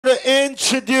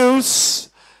introduce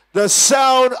the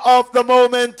sound of the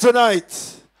moment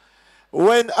tonight.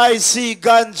 When I see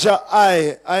ganja,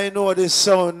 I know this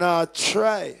sound now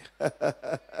try.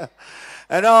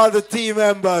 And all the team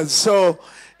members. So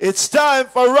it's time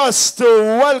for us to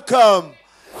welcome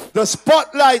the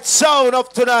spotlight sound of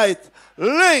tonight.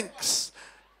 Lynks,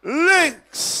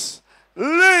 Lynks,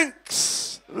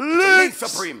 Lynks, Lynks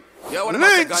Supreme.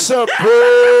 Lynks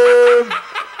Supreme.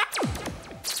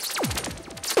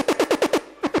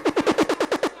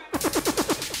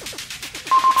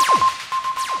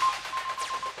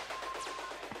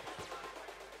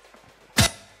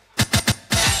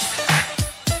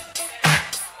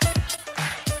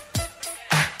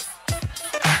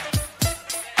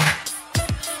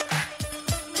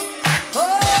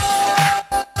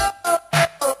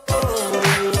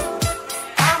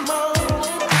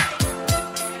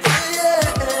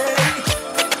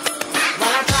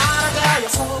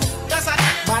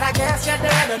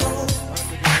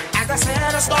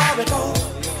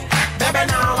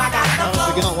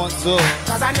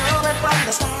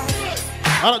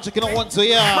 I don't chicken on one, so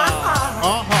yeah.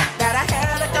 That I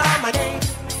had it on my game.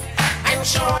 I'm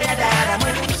sure that I'm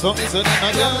winning. Something said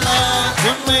that you love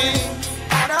to me.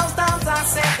 All those times I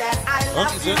said that I love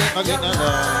you.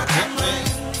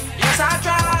 Yes, I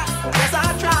try. Yes,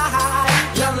 I try.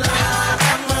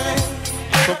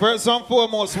 So first and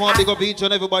foremost, one big up each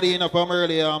and everybody in from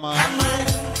earlier, man.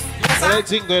 Yes, I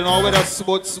think going on with a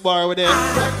sports bar with them.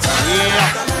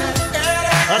 Yeah.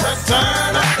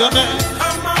 Return of the man.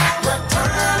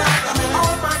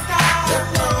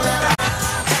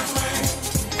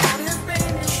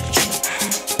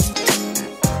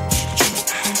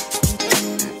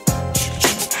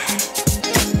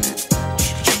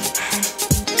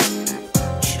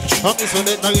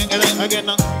 Again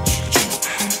now.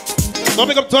 So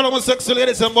pick up to all of sexy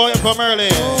ladies and boys from early.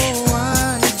 Oh,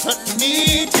 I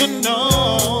need to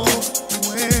know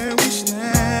where we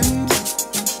stand.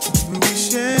 We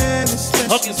share the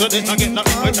steps. Again now.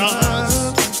 I know.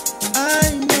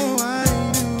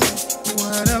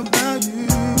 What about you?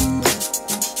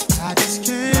 I just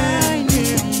can't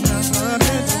get enough of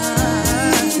the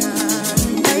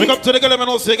time. Pick up to the girl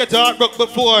who say get your heart broke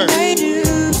before. I do.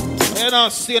 You're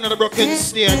not staying on the broken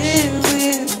stage.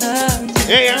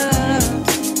 Yeah.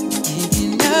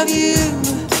 Love you.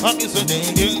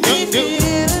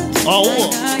 Oh.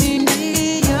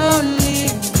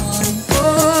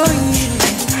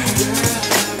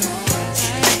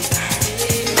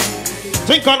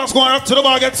 Think on us going up to the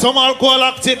bar, get some alcohol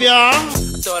active, yeah. I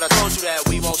thought I told you that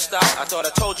we won't stop. I thought I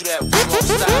told you that we won't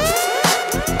stop.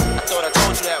 I thought I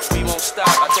told you that we won't stop.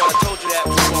 I thought I told you that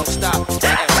we won't stop.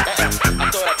 I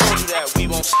thought I told you that we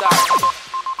won't stop.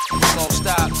 We won't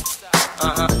stop.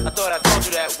 I thought I told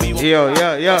you that we won't stop.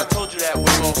 I told you that we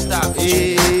won't stop.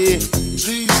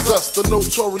 Jesus, the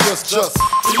notorious just.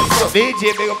 Jesus.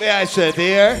 DJ, big up your eyes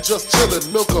here. Just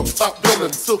chillin', milk 'em, top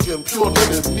billin', silkin', pure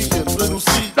linen, needin', little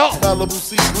sea, Malibu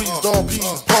sea breeze, dawn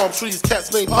peas, palm trees,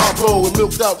 cats named Pablo, and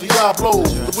milked out Diablo.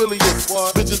 The williest,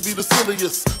 bitches be the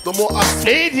silliest. The more I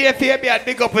see. DJ,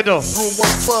 big up with us. Room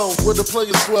 112, where the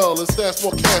players dwell, and stash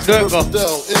more cash than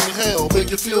Riverdale. Inhale, make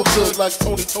you feel good like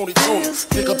Tony.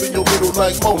 Pick up in your middle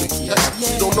like Moni.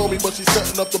 She don't know me, but she's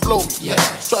setting up to blow me.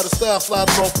 Try to style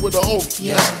sliding off with a homie.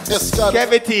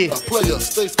 Cavity. Player,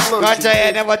 stay splurging. Ganja,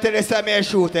 I never tell you something I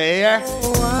shoot, yeah?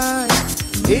 Oh, I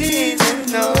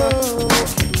didn't know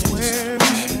where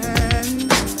we stand.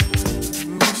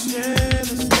 We share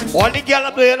the steps. What the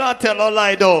girl do you not tell no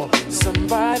lie though?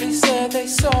 Somebody said they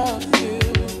saw you.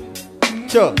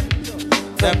 Sure.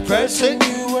 The person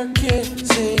you were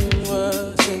kissing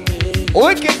wasn't me.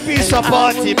 Wicked piece of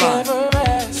party, man.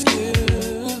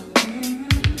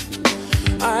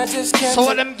 I just can't.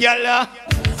 So them girl,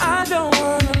 I don't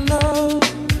wanna know.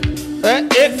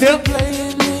 If you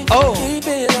playing me, keep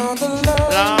it on the low.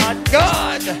 Lord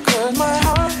God. 'Cause my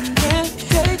heart can't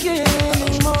take it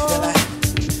anymore.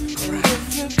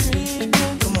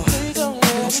 Come on,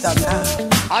 don't stop now.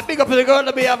 I pick up the girl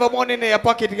to be have money in your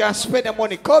pocket. You can spend the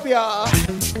money. Come here.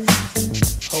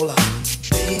 Hold on.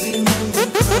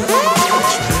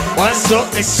 I'm so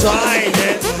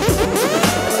excited.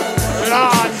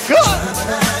 Lord God.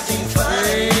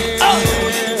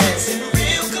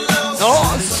 No,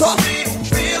 so.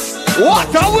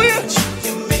 What are we?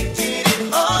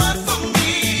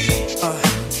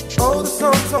 Oh, the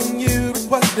song's on you.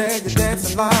 What's there? You're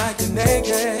dancing like you're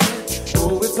naked.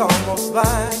 Oh, it's almost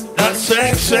like that's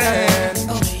sexy.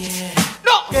 Oh, yeah.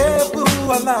 No. Yeah, boo,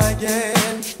 I like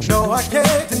it. No, I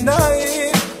can't deny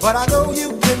it. But I know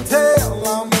you can tell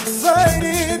I'm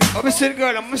excited. I'm a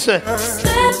girl, I'm a step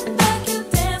back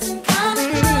and dance and come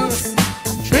close.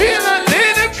 Feel it.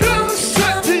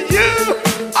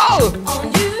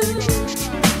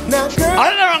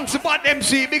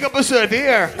 MC, big up yourself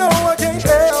here. No, I can't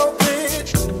help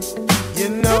it. You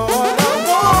know what I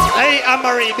want. Hey,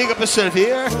 Anne-Marie, big up yourself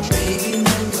here.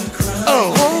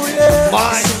 Oh, Yeah.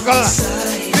 my God.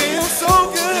 Feels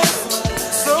so good.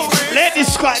 So real.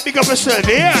 Ladies, squad, big up yourself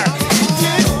here.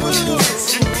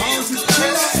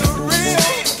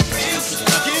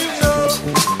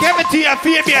 Give it to your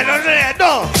female,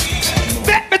 no.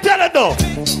 Let me tell her, no.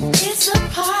 It's a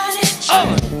party.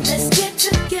 Let's get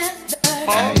together.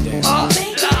 Make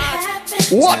it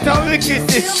happen. What a wicked Feel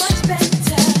this. much better.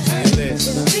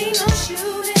 Be no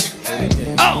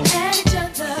shooting Oh. at each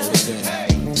other.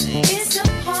 It's a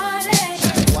party.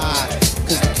 Why?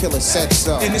 Cause the killer said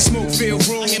so. In the smoke-filled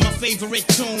room, I hear my favorite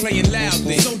tune playing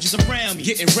loudly. Soldiers around me,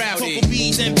 getting rowdy. Couple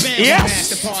beads and bounce. Yes.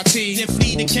 Master party, then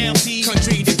flee the county,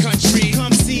 country to country.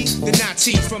 Come see the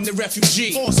Nazi from the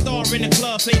refugee. 4-star in the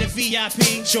club, play the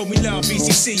VIP. Show me love,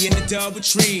 BCC in the double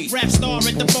tree. Rap star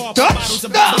at the bar, pop bottles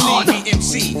of bubbly.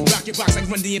 MC, rock your box like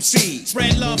Run DMC.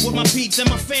 Spread love with my peeps and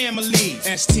my family.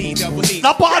 STEE.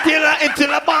 The party until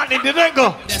the morning, didn't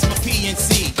go. That's my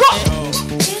PNC. Go.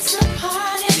 It's a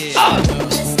party.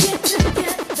 Let's get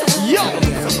together. Yo.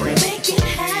 Make it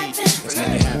happen.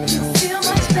 Feel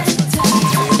much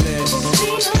better. Be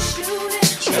no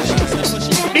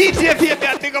shooting. DJ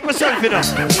baby, big up yourself, you know.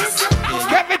 It's a party.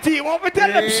 Get me to you, what we tell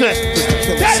them, sir?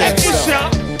 Tell them this, sir.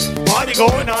 Party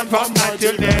going on from night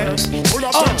till day. Full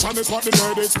of tension is what the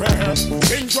ladies pay.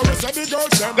 Things where we say the girls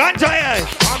them. Ganja,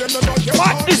 yeah.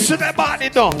 What is in the body,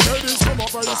 though? Ladies come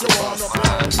over if you wanna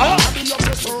play. Oh. I love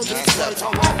the soul this right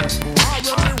away.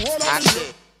 Already roll on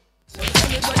the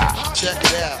Check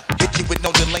it out. Hit you with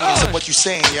no delaying. So what you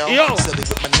saying, yo? Yo. Silly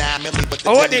with my 9 milli, but the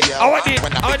I want dilly, it, yo. I want it,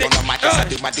 When I I want be it. on the mic, I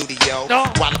do my duty, yo. No.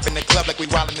 While up in the club like we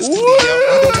wild in the Woo. studio.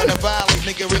 You don't wanna violate,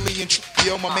 nigga, really and true,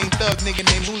 yo. My main thug, nigga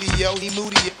named Julio, he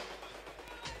moody, yo.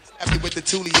 Happy with the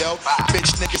Tulio.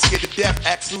 Bitch nigga scared to death,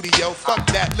 act snooty, yo. Fuck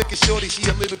that, look at shorty, she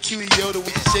a little cutie, yo. The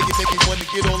way you shake it make me wanna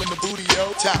get all in the booty,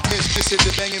 yo. Top mistress hit the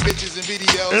banging bitches and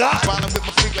videos. Falling with my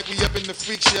freak like we up in the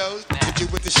freak shows. Hit you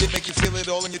with the shit, make you feel it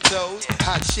all in your toes.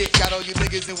 Hot shit, got all you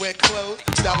niggas in wet clothes.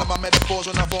 Styling my metaphors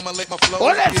when I formulate my flow. Oh,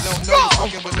 let's You don't know, you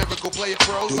fucking with lyrical player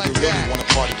pros like that. You wanna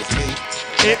party with me?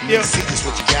 If Let you- me see just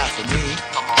what you got for me.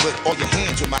 Put all your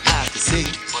hands with my eyes to see.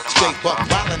 Straight buck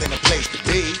wildin' in a place to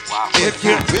be. If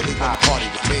you really wanna party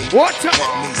with me, What? let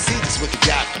me see just what you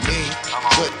got for me.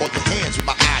 Put all your hands with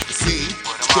my eyes to see.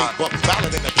 Straight buck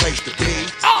wildin' in a place to be.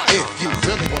 If you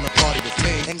really wanna party with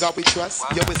me, and God we trust.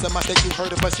 Yo, it's a must that you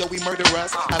heard of us. Yo, we murder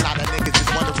us. A lot of niggas is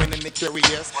wondering and they're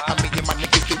curious. I mean, and my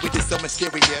niggas do it, it's so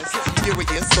mysterious.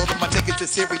 Furious, all of my niggas are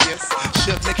serious.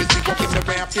 Shook niggas be walking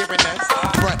around fearing us.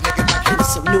 Front niggas like Give me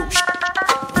some new shit.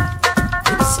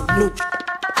 Give me some new.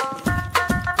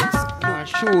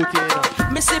 Shoot, you know.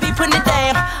 Mississippi putting it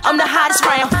down. I'm the hottest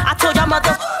round. I told y'all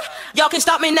mother, y'all can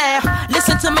stop me now.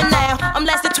 Listen to me now. I'm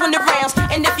lasting 20 rounds.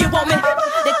 And if you want me,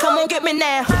 then come on get me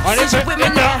now. Since you with me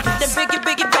now, then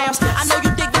biggie bounce. I know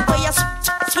you dig the way I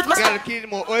switch my Gotta keep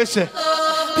them all. Listen.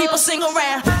 people sing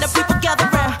around. Now people gather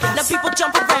round. Now people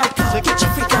jump around. Get your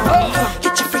freak on.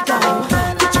 Get your freak on.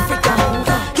 Get your freak on.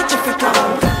 Get your freak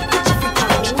on. Get your freak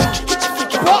on. Get your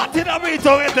freak on. What did I mean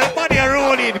to get the money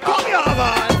rolling? Come here,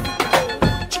 man.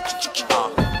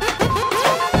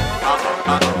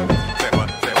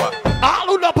 All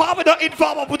who know power the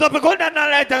informer put up a gun and a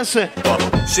light and say.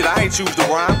 Shit, I ain't choose the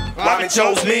rhyme. Rhyming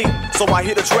chose me. So I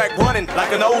hit the track running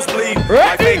like a nosebleed. Ready?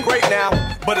 Life ain't great now,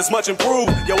 but it's much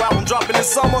improved. Your album dropping this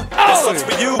summer. That sucks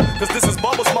for you, cause this is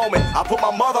Bubba's moment. I put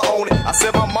my mother on it. I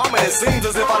said my mama, and it seems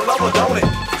as if I love her, don't it?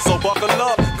 So buckle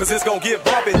up, cause it's gonna get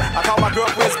bumpin'. I call my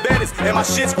girlfriend's Bettis, and my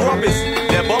shit's grumpus.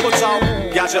 That Bubba talk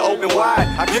got you open wide.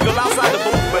 I giggle outside the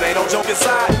booth, but ain't no joke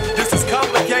inside. This is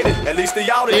complicated, at least to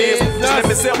y'all it is. Just let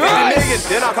me sell 50 million,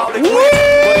 then I'll call it quits.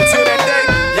 But until that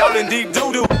day, y'all in deep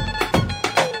doo-doo.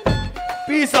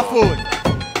 Piece of food.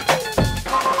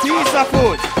 Piece of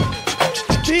food.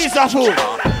 Piece of food.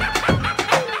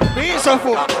 Piece of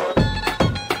food.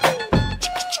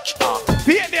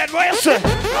 Feed me, what you say?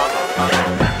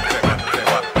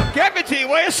 Give me tea,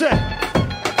 what you say?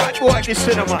 Bad boy, this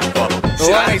cinema.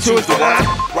 Shit, I ain't choose the rhyme.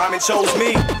 Rhyming chose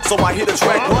me, so I hit the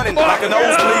track running like a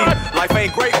nosebleed. Life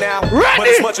ain't great now, but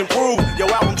it's much improved. Your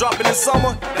album dropping this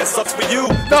summer, that sucks for you.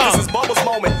 This is Bubba's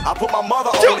moment. I put my mother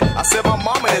on it. I said my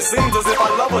mama, and it seems as if I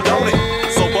love her, don't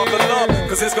it? So buckle up,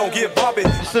 cause it's gonna get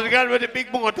bumpin'. So the guy with the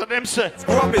big motor, them say.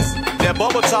 Grumpus, that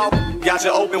Bubba talk got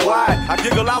you open wide. I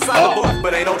giggle outside the booth,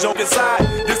 but ain't no joke inside.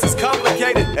 This is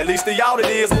complicated, at least to y'all it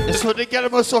is. So the guy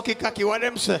with sucky cocky, what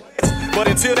them say? But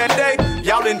until that day,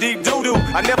 y'all in deep doo-doo.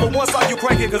 I never once saw you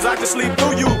cranking, cause I can sleep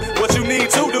through you. What you need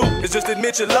to do is just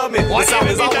admit you love me. What This album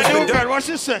has always been girl? done. What's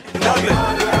this say?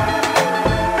 Nothing.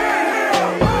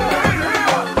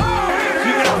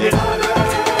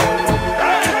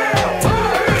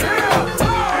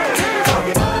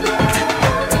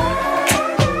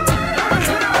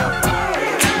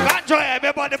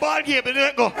 baby,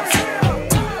 let go.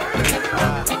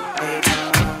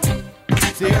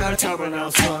 Stay out of trouble now,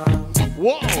 son.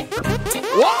 Whoa.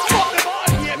 Whoa,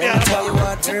 let me tell you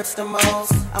what hurts the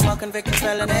most. I'm a convicted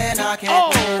felon and I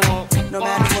can't win. No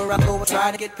matter where I go, I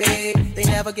try to get paid. They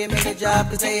never give me the job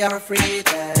cause they are afraid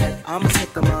that I'm a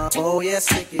stick 'em up. Oh yes,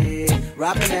 sticky.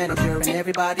 Rapping manager and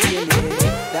everybody in it.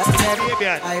 That's the every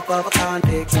life of a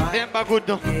convict.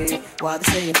 While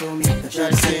they saying to me, the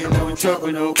judge saying don't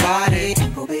trouble nobody.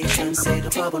 Probation say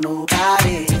don't trouble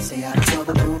nobody. Say I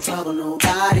don't trouble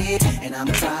nobody. And I'm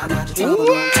trying not to trouble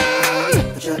nobody.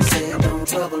 The judge said don't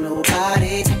trouble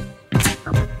nobody.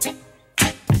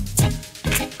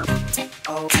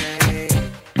 Okay.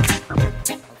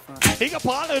 He got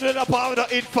part of the power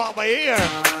of it from my ear.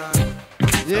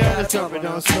 Yeah, the trouble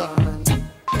now, son.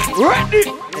 Ready?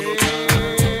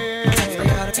 Stay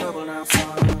out of trouble now,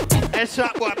 son. Hey,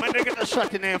 shot boy, man, they get a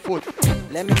shot in their foot.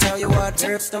 Let me tell you what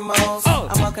hurts the most.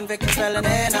 I'm a convicted felon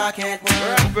and I can't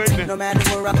work. No matter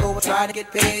where I go, I try to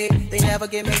get paid. They never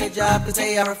give me the job cause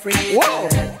they are afraid.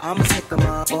 I'm a stick 'em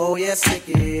up, oh yes,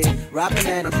 sticky. Rapping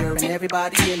manager and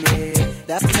everybody in it.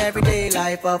 That's the everyday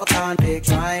life of a convict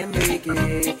trying to make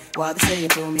it. While they saying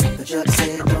to me, the judge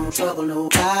said don't trouble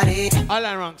nobody. All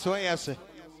wrong, so what you say?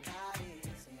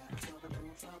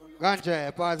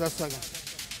 Ganja, pause a second.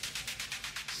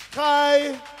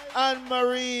 Sky and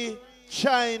Marie,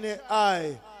 shiny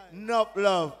eye, enough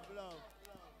love.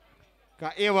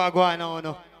 Cause here we go on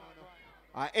now.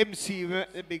 MC,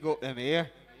 the big up them here.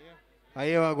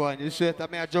 Here we go on. You see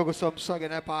that me a juggle some song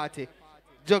in a party.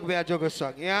 Jug me a juggle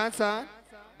song. You understand?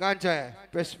 Ganja,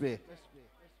 press play.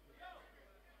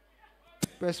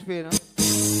 Press play now.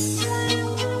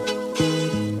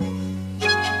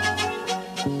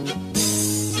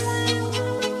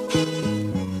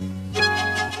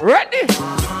 Ready?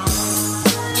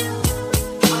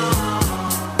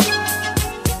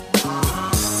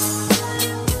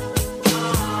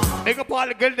 Make up all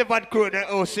the girls in the crew in that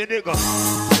house, see they go.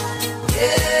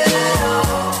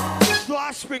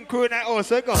 Star Spring crew in that house,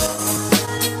 they go.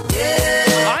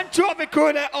 And Trophy crew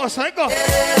in that house, they go.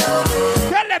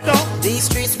 Tell them though. These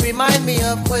streets remind me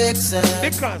of quicksand.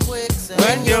 Because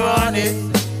when you're on it,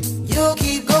 you'll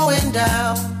keep going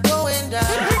down. And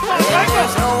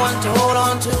there's no one to hold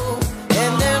on to,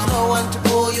 and there's no one to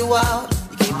pull you out.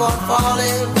 You keep on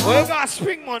falling. Well, you got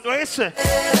spring month, what you say?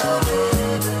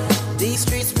 These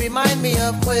streets remind me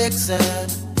of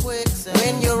quicksand.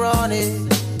 When you're on it,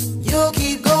 you'll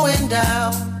keep going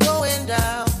down.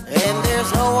 And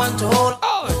there's no one to hold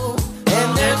on to,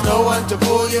 and there's no one to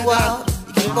pull you out.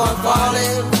 Keep on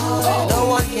falling, no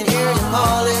one can hear you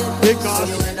calling. So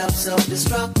you end up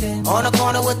self-destructing. On a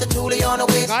corner with the toolie on the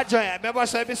waist. Ganja, remember I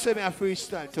said me say me a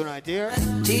freestyle tonight, dear.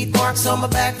 Teeth marks on my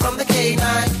back from the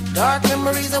K9. Dark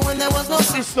memories of when there was no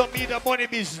system. Me the money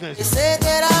business. You said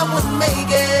that I wouldn't make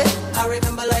it. I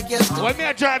remember like yesterday. When me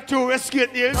I drive to Rescue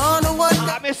Deals,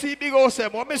 I me see big house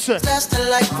them. What me say? That's the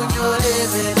life when you're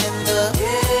living in the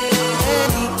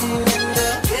eating in the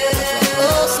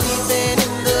sleeping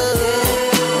in the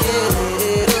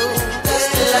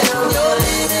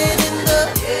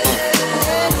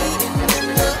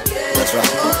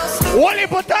Only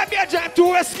but time me a drive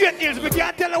to Rescue Deals, we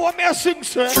can't tell her what me a sing,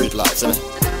 sir. Street lights, innit?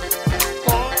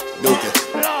 Duke it.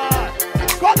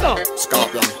 Come on.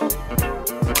 Scorpion.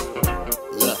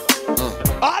 Yeah.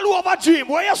 All over dream,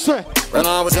 what you say? When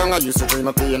I was young, I used to dream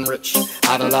of being rich.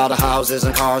 Had a lot of houses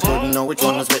and cars, couldn't know which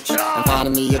one was which. And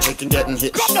finding me a chick and getting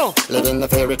hitched. Living the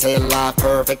fairy tale life,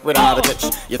 perfect without a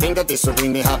glitch. You think that this would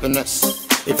bring me happiness?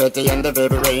 If at the end of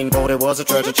every rainbow there was a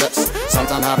treasure chest.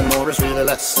 Sometimes having more is really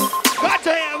less.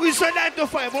 We said 9 to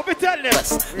 5, what we tell them?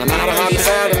 No matter how you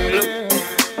sad and blue,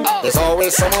 there's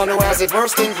always someone who has it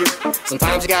worse than you.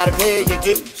 Sometimes you gotta pay your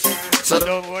dues. So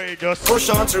don't worry, just push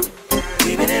on through.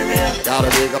 Keeping it real. Gotta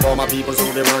dig up all my people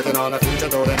who be working on the future,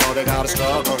 though they know they gotta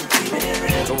struggle. Keeping it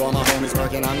real. To all my homies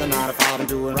working on the 9 to 5 and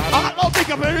doing right. I don't think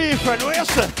I'm a real friend, what you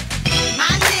say?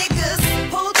 My niggas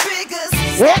pull triggers.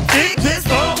 What niggas?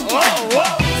 Whoa.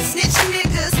 Snitch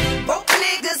niggas, broke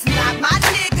niggas, not my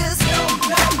niggas. No.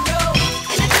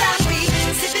 In the lobby,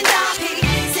 sipping doppy,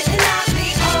 sitting on me.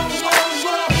 Oh.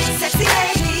 Sexy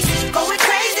ladies going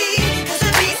crazy, cause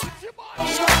the beats.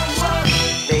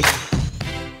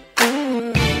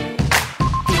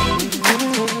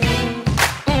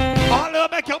 All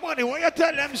of make your money, what you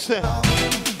tell them, sir?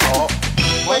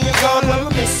 When you're gone, when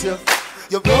we miss you.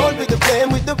 You roll with the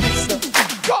flame with the whistle.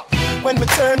 When we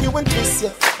turn you and twist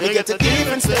you, you get a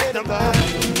different state of mind.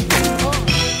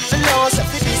 The laws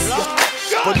of this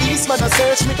you. Policeman a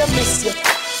search me to miss you.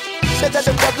 Better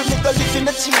the problem me go live in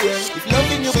a chair. If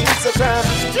loving you is a crime.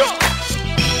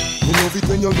 Me love it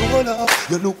when you roll up.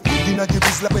 You look good in a the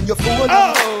whistler when you fall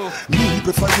up. Me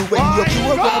prefer you when you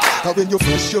pure up. And when you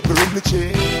fresh, you burn the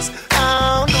chase.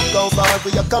 Oh, look how far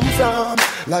where you come from.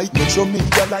 Like Metro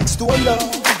Media, like Stone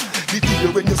Love. The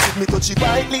deal when you see me touch it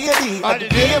white lady. And the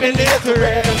day when they have to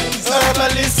rest.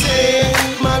 Listen,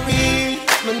 Marie.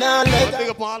 Me nah let big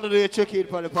up all of the check in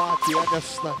for the party. I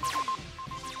just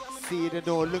see the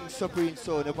door, Lynks Supreme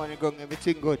sound up on the ground,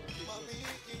 everything good.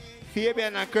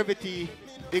 Fabian and Gravity,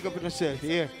 big up yourself,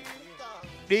 yeah.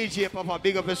 DJ Papa,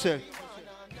 big up yourself.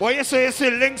 What you say,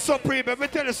 Lynks Supreme, let me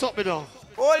tell you something now.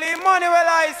 Holy money, well,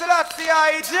 I still have to see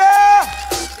I,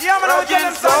 yeah, man, I'll tell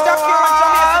them Santa Claus and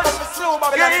Jamaica slow,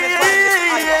 but yeah,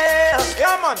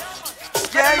 man.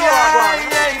 Yeah.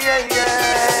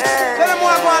 Tell them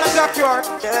what I want to talk to.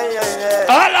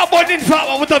 All about in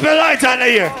power with the light on the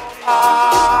ear.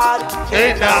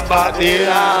 In the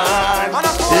Babylon,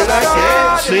 still I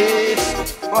can see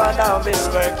what I've been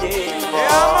working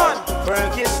for.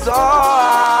 Working so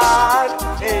hard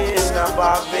in the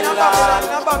Babylon,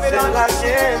 still I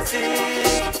can see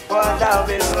what I've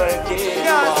been working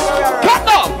for. Cut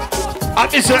up! I'm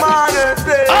just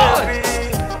baby.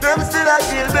 Them still a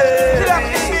kill baby.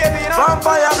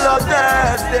 Vampire blood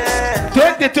thirsty.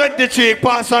 2023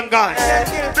 pass and gone.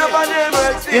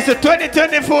 It's a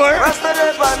 2024.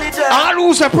 All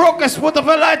who's a progress put up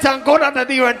a light and go down the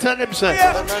deer and tell them so. When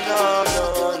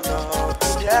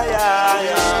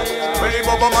the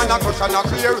bubble man a crush and a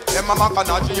clear, them mama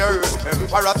cannot cheer.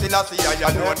 Emperor Selassie I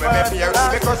alone when me fear.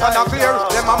 The crush and a clear,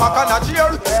 them mama cannot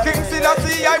cheer. King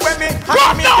Selassie I when me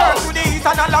and me turn to the east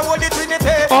and all the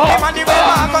Trinity. Him and the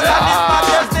Marcus and this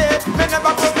Majesty. Me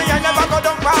never put me, I never go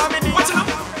down for me.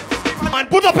 Man,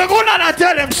 put up a gun and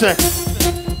tell them say.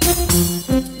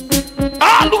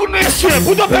 All who say,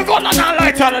 put up a gun and a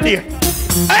light on there.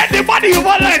 Anybody who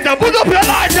want lighter, put up your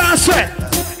light and say.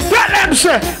 Tell them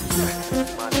say.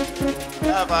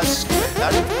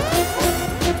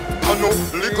 I know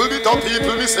little bit of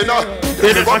people missing out.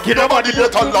 They never kill nobody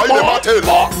yet and lie them a tell.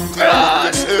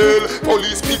 Tell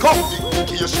police pick up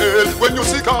the shell when you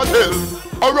see cartel.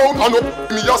 Around and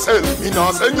up me yourself. Me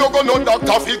nah send you go no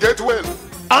doctor fi get well.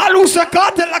 All who's a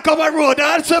cartel like on the road,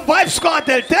 all survive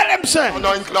cartel, tell them say.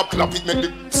 9 clap it make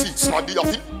the seats smaddy of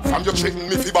it. From you checking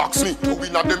me fi box me. To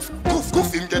win at them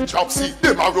goof him get job see.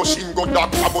 Them a rush him go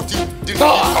doctor but it did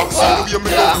not have see the way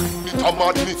me know. It a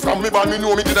mad me from me ban me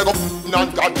know me did I go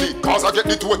non-godly. Cause I get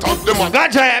the two attack them man.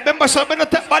 Ganja, I remember something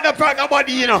not take bad up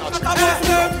nobody you know.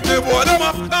 They boy them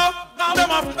up now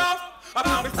them up now. I'm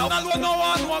not with sound alone, no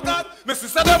one, no God. Missy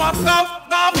said them up now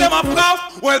them up now.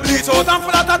 Well, bleach out and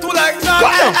full of tattoo like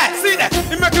that. See that?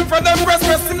 He make him from them breast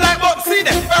him like button. See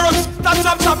that? Arrows, that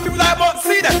chop him like button.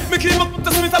 See that? Make him up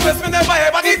to Smith and best me never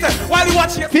ever eat it. While you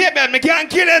watch it. Yeah, man, me can't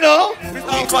kill it though.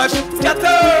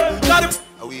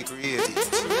 We created.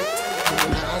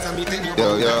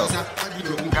 Yo.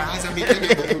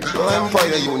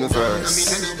 Empire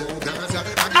Universe.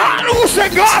 Who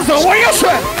say Gaza? What you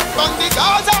say? From the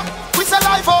Gaza, we say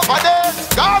life over there.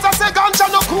 Gaza say ganja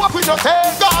no cook with no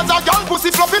taste. Gaza young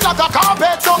pussy flopping like a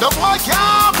carpet. So no boy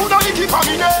can't put no icky for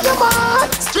me there. Yeah man,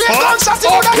 straight gunshots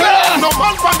in the head. No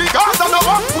man from the Gaza, no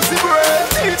one pussy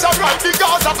brain. It's a right the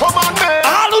Gaza commandment.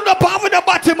 All of the power the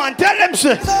bottom man, tell them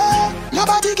say.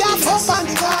 Nobody can fuck on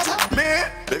the Gaza. Me,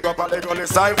 big up a leg on the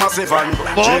side massive and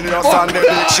genius and the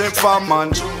big ship fan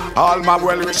man. All my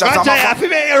well wishes are my I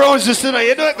feel your own sister,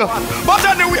 you know it go. But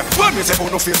anyway, when me say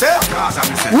uno fi say Gaza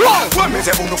me say. When me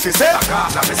say uno fi say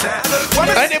Gaza me say.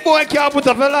 Any boy can't put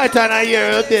up a light on a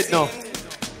year, you did no.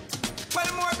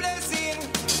 One more blessing.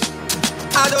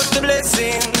 Adopt the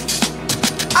blessing.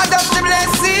 Adopt the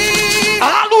blessing.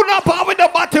 All who not power with the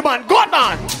bottom man, go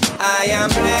on. I am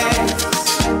blessed.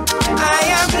 I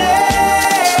am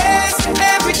blessed.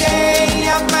 Every day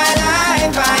of my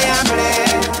life I am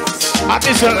blessed. I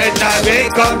miss when I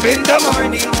wake up in the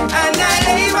morning and I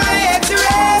lay my head to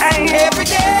rest. Every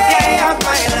day of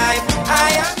my life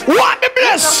I am. What me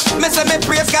bless? Me say me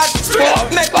praise God.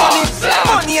 Make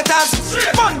money haters.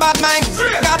 Fun bad mind.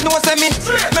 God knows me.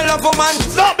 Me love woman.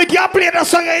 No, me can't play the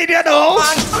song I did though.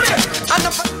 And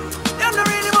them no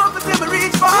really want to see me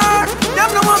reach far.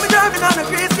 Them no want me driving on a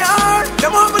grease car.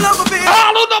 Them want me love a bit.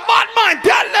 All of the bad man,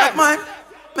 tell them. Man.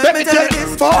 Let me tell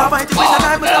you this. I fight it with a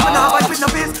knife, but I'm not fight with no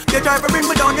fist. You try to bring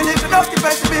me down, you live it up, you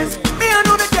precipice. Me I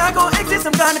know that can't go exist,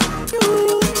 I'm gonna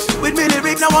with me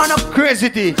lyrics, now wanna crazy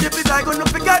thing. Ship is like gonna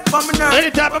forget from me now.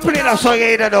 Anytime I play that song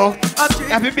either though, I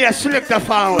have to be a selector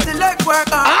forward.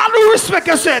 All who respect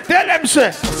you say, tell them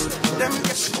say.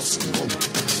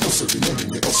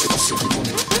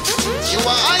 You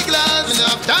are high glass, we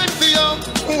have time for you.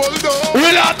 Hold on.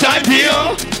 We have time for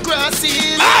you. Grass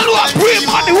crossing. All what free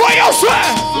money, what you say?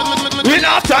 We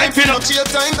not have time for no chill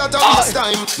time, that all this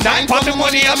time. Nine for the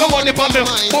money, I'm money for the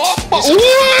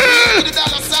the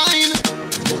dollar sign.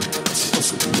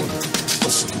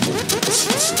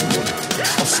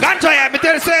 Can't try me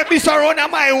tell you, say, be surround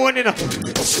on my own, you know.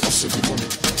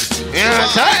 Yeah,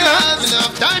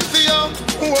 enough time for you.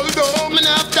 Hold on,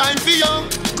 enough time for you.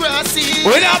 Crossing.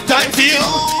 We have time for you.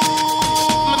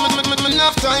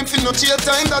 Enough time for no chill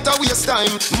time, that a waste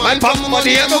time. My pop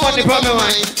money, I'm money for my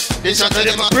mind. They shot at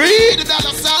them a free the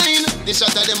dollar sign. They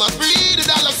shot at them a free the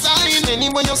dollar sign.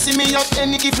 Anyone you see me at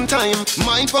any given time.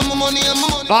 Mine for my money and my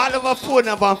money. All of a phone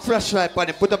have a flashlight on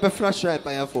it. Put up a flashlight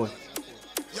on your phone.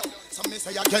 Some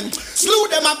say again. Slew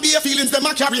them and be feelings them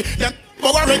a carry. Them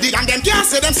already and them can't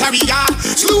say them sorry, yeah.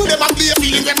 Slew them and be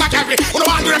feelings them a carry. Who don't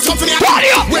want to something here?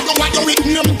 We don't want you with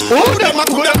them. Who them a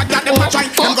good like that them a try.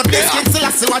 Them got this king still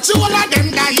a see what you all of them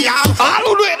die, yeah. All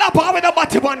who do it up with the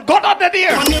bottom one. God on the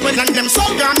deer. Money when them so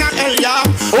gone and hell, yeah.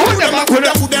 Who them a good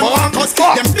who them want us.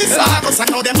 Them this us and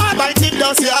now them all bite it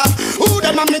dust, yeah. Who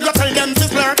them a me go tell them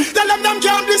this blur. Tell them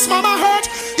can't this mama hurt.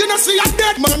 You know see a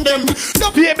dead man them.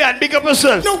 Baby and big up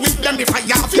yourself. No with them if I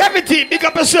have. 17, big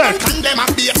up yourself. And them a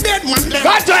be a dead man them.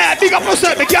 God try big up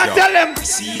yourself. We can't tell them.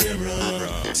 See them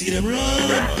run, see them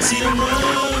run, see them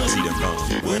run, see them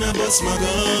run. When I bust my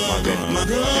gun, my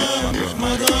gun,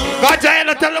 my gun. God try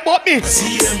not tell them about me.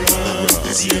 See them run,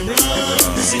 see them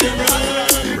run, see them run.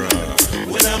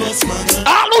 When I bust my gun.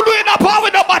 All who do it up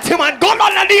with the bottom man. Go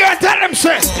on the deer and tell them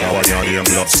say. Now I can't hear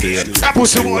blood state. I put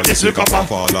some more this look up.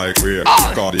 Fall like rain.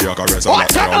 Cardiac arrest and knock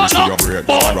down this to your brain.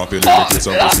 Rapping like this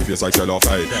and pussy face like tell off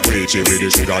high. Reach it with the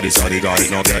sugar, this and the guy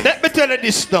is not dead. Let me tell you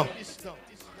this now.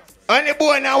 Any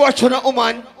boy now watching a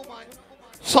woman,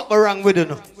 something wrong with you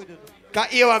now. Cause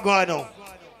here I go now.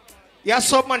 Yeah,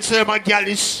 some man say my girl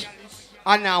is,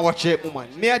 and now watch a woman.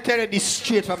 May I tell you this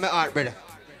straight from my heart, brother.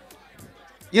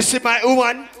 You see my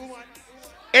woman,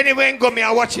 anywhere go me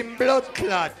I watch him blood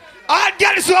clot. All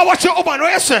girls who are watching a woman,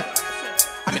 what you say?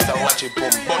 I'm watch it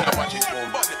boom, Bona watch it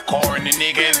boom. Corny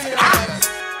niggas,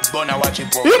 Bona watch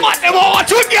it boom. You want them all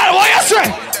watch a girl, what you say?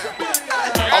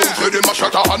 I say them a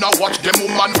shut up and I watch them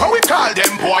woman. How we call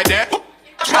them boy there?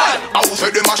 I say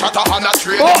them a shut up and I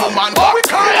train them woman. How we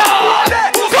call them boy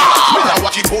there? Me a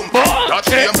watch it boom. That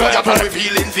same boy a carry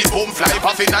feelings the boom fly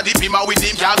off inna the pima with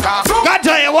him can't come. God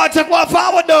tell you what to go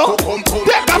forward though.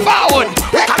 Take a forward.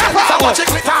 Take a forward.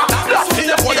 That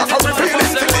same boy a carry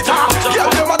feelings the guitar.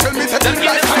 Yeah, them a tell me say them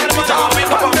like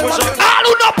all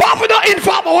who not pop with the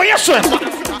informer, what you say?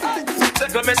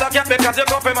 Comme ça qui a fait quand tu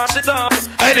coupes ma chita.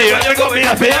 Allez, on go me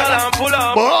a pair.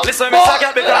 Listen, me ça qui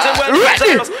a fait quand tu well.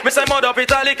 Me say mode of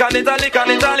italic and italic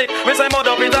and italic. Me say mode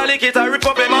of italic it a rip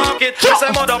up a market. Me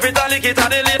say mode of italic it a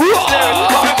delete.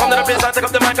 Come to the place and take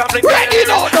up the mic and flick. Me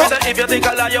say if you think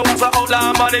I lie, you want to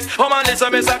outlaw manic. Oh man,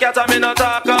 listen, me say cat me not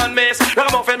talk on miss.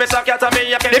 Ragamuffin, me say cat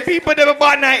me. The people never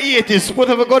born in the 80s put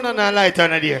up a gun on a light on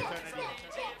there.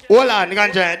 Hold on,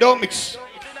 ganja, don't mix.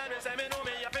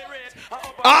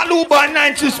 All who born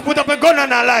 90s put up a gun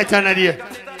on a light on there.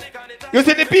 You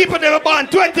see the people they were born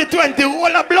 2020,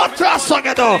 all the blood trust suck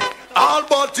it up. All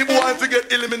party boy to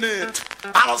get eliminated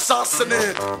and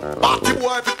assassinate. Party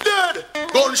boy for dead.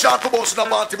 Gunshot for busting a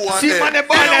party boy. See man they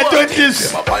born in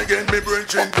 20s. My boy get me brain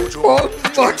drink to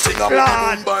sing a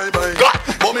boom bye bye.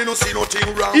 But me no see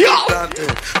nothing wrong with that.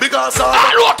 Because all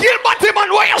who kill party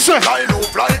man, what you say? Fly no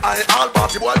fly, I all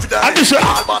party boy to die. And you say?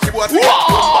 All party boy to get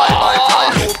boom bye bye.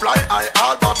 Fly no fly, I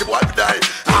all party boy to die.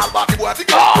 All party boy to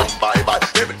get boom bye bye.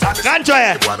 Every time it's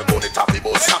ganja.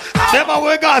 Them a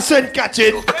we got send catch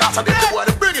it.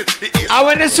 And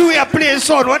when they see we a play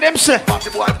son, what them say?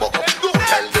 Party boy buck up. Don't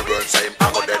tell the world say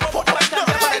I'm gonna dead fuck up.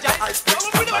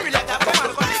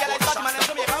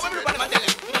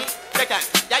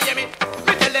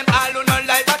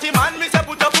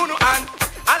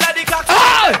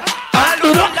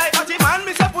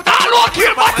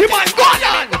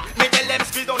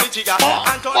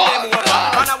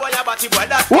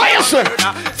 Why you say?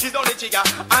 She's on the trigger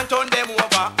and turn them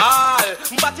over. All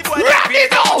batty boy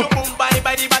to Mumbai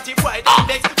by the batty boy.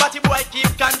 Next batty boy keep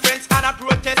conference and a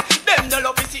protest. Them no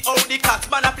love to see all the cats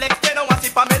man a flex. They don't want to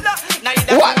see Pamela. Neither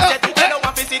they don't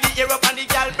want to see the Europe and the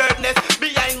girl birdness.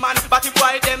 Behind man batty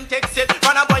boy them takes it.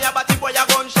 Man a boy a batty boy a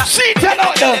gunshot. See tell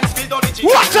out there.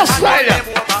 What's a spider?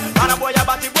 Man a boy a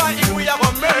batty boy if we have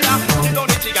a murder. She's on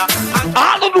the trigger.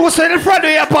 All of those in front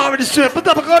of your palm with the street. Put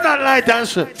up a gun on night and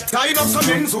shit. Tying up some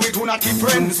ends we do not keep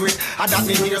friends with. And that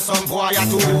me hear some boy I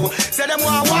do. Say them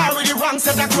want war with the wrong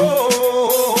set of crow.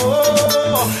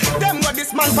 Them got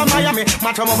this man from Miami,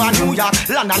 man from over New York,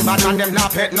 London, but and them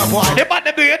not pet no boy. They about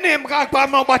to do your name, can't call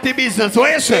nobody business.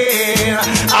 What you say?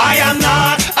 I am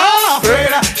not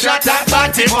afraid. Shut that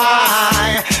body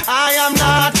boy. I am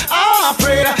not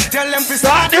afraid. Tell them to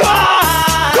start the war.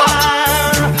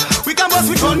 We can bust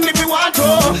with gun if we want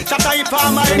to. Chapter it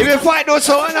for my. If you fight those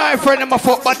so I friend them a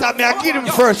fuck, but I give them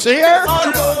first, here.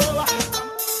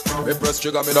 Me press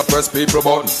trigger, me no press people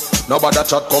button. Nobody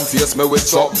chat come face me with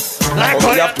something. Like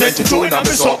how you have 22 in a me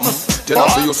something. Tell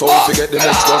us you so if you get the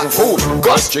next dozen food.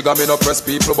 Press trigger, me no press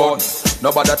people button.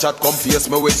 Nobody chat come face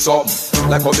me with something.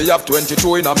 Like how me have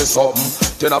 22 in a me something.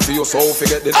 Tell us you so if you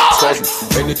get the next dozen.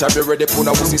 Anytime you ready,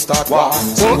 puna pussy start war.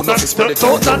 See who know fi spread it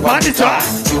out and one it up.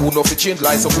 See who know fi change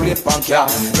lights up with punk ya.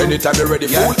 Anytime you ready,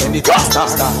 fool, anytime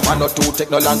start. Man or two take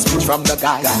no land speech from the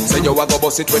guy. Say you a go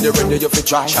bust it when you ready, you fi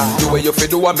try. The way you fi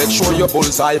do a make sure you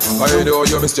bullseye. I know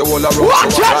you missed your whole around.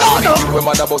 Watch out! When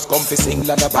mother bus come fi sing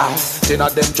lullaby. 10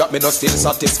 of them drop me no still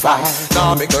satisfied.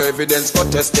 Now make no evidence to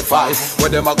testify. What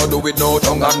them a go do with no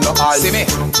tongue and no eye. See me?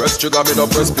 Press trigger me no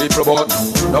press people button.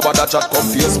 Nobody chat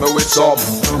confuse me with some.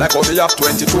 Like how me have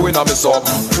 22 in a me some.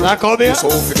 Like how me so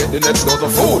forget the next dozen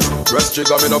food. Press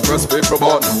trigger me no press people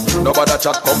button. Nobody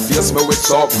chat confuse me with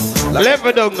some. Let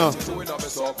me down now.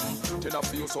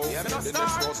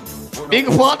 Big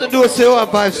part to do say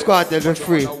 1-5 squad that is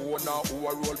free.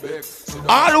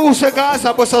 All who say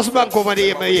Gaza but us bank over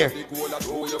the here.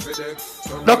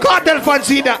 The cartel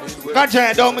fancy that.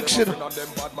 Ganja don't mix it.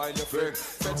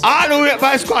 All who wait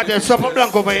by squad that suffer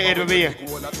blank over here.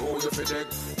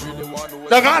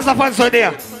 The Gaza fans are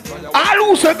there. All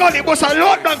who say God, it was a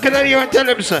lot donkey that you and tell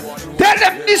them sir. Tell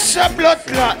them this is a blood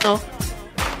clot now.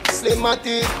 Slim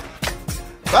Matty,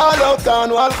 call out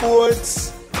down all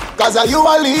courts. Cause you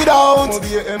a lead out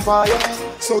Mobile Empire.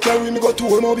 So carry me go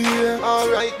to Mobile.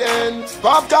 Alright then,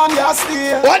 Popcorn ya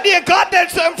stay. What do you cartel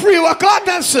say free? What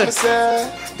cartel say?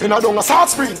 You know don't a South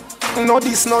Spring. No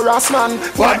this no ras man.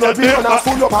 What blood we gonna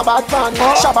full up a bad van.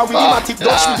 Shabba with the matic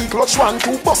Dutch with the clutch one.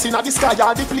 Two bus in the sky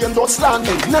or the plane does land.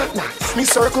 Nah. Me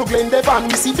circle Glen Devan.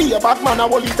 Me see be a bad man a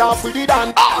hold it off with the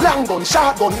dan. Long gun,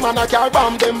 shotgun, man a car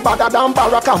bomb. Them badder than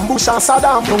Barack and Bush and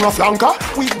Saddam. Young a flanker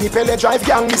with the Pele drive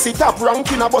gang. Me see top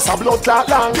rank in a bus a blood clot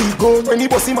long. Big gun when he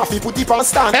bus him off he put it on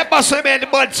stand. Pepper say me the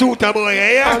bud suit boy,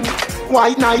 yeah.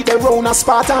 White night they round a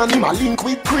Spartan. Him a link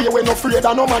with Cray when no afraid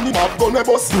of no man. Him have gun we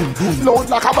bust. Load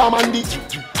like a bomb and the.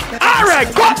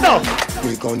 Alright, got now.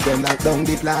 We gun them like down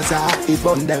the plaza. It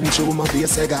burn them through my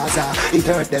base Gaza. It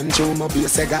hurt them through my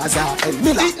base Gaza. And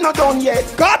Miller, it not done yet.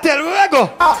 Cartel, where go?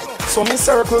 So me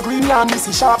circle Greenland. Me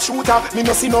see sharp shooter. Me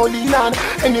no see no Leland.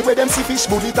 Anyway them see fish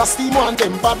bullet a steam one.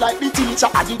 Them bad like the teacher.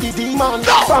 I did the demon.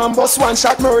 Farm bus one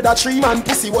shot murder 3 man.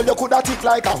 Pussy well you coulda tick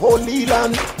like a whole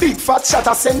Leland. Big fat shot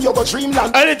a send you go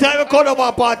dreamland. Anytime you come to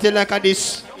a party like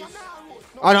this,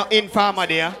 I know in farmer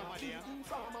there.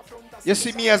 You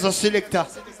see me as a selector.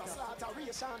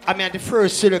 I mean the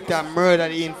first selector murder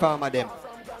the informer them.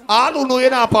 I don't know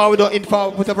you know power with the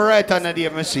informer put a right on the day,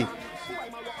 me see.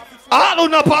 I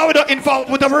don't know power with the informer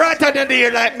put a right on the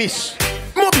day like miss.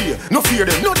 Mobile, no fear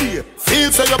them, no dear.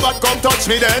 Feel say your bad, come touch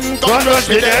me then. Come touch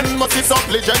me then. Must be some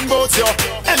legend boats you.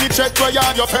 Any check where you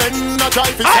have your pen, I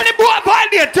try to all the boy find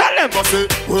there, tell them. Must say,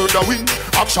 word a win.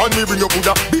 Action me bring your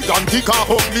Buddha. Big and thick and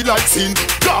ugly like sin.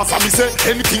 Gaza me say,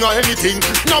 anything or anything.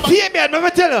 No, yeah, man, never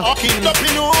tell her. Okay, love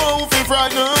you know, feel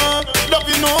frightened. Love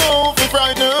you know, feel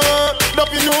frightened.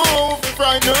 Love you know, feel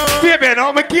frightened. Yeah, man,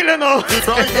 I'm a killer now. Feel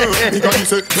frightened. Because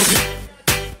you say,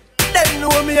 them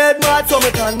know me head mad, so me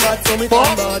turn bad, so me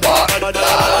turn bad.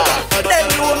 Them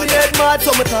know me head mad,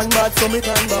 so me turn bad, so me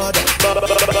turn bad.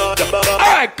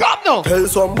 Alright, come now. Tell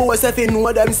some boys if they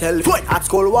know themselves. At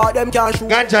school what them can shoot.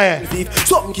 Ganja,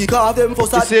 something kick off them for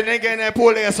start. You see nigga in the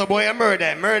police, so boy, you murder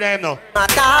him now.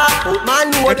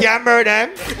 Man, you can't murder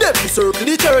him. Them circle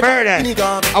the church. Murder him.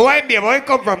 I want be boy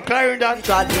come from Clarendon.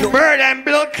 Murder him,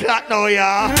 blood clot now,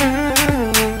 yeah.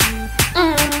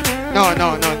 No.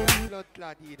 Blood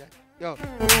clot either. Yo,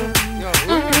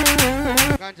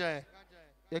 Ganja,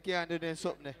 you can't do them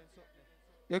something there.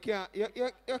 You can't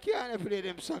play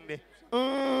them song there.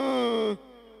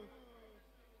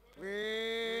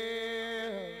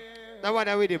 That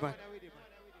one with it, man.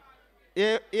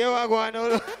 You are going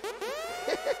on.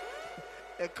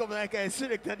 You come like I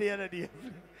selected the other day.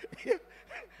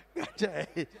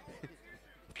 Ganja,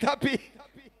 Tappy.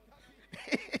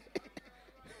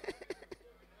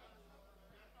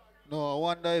 No, I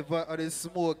wonder if the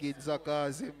smoking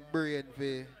cause him brain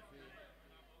for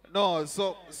No,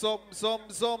 something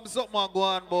go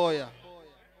on, boy.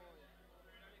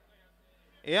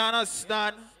 You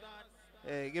understand?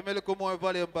 Hey, give me a little more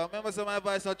volume, but remember some my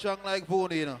voice are strong like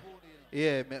Pony, you know.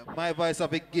 Yeah, my voice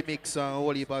have big gimmicks and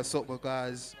all heap of something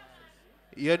because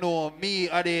you know me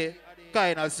are the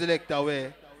kind of selector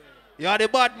where you are the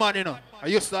bad man, you know. I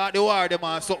used to have the war them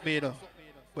and something, you know.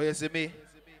 But you see me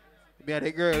are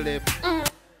the girl them.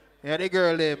 Me are the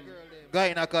girl them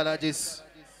gynecologist.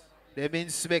 Them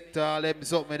inspector all them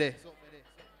something there.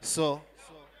 So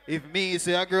if me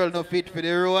say a girl no fit for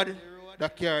the road,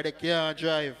 that car they can't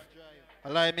drive.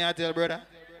 Allow me I tell brother.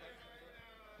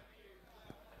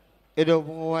 You don't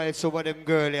want some of them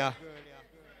girl, yeah.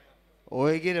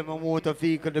 Or you give them a motor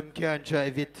vehicle, them can't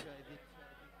drive it.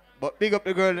 But big up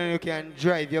the girl and you can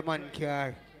drive your man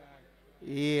car.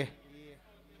 Yeah.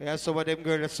 Yeah, some of them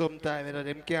girls sometimes, you know,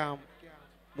 them can't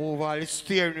move all the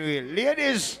steering wheel.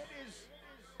 Ladies,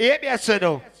 hear me I say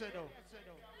though.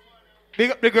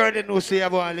 Big up the girl that knows say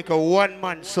about like a one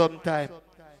man sometime.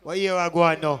 What year I go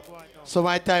on now? So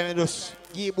my time I just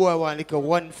give boy one like a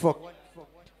one fuck.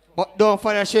 But don't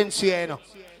follow Shensi, you know.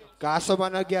 Because some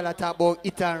of the girl that talk about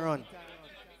it and run.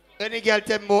 Any girl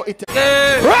tell me about it.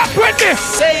 Hey. Rap with me!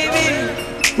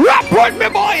 Baby! Rap with me,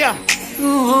 boy!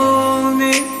 Hold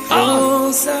me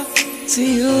closer to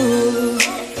you.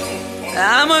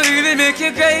 I'ma really make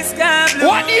your gray sky blue.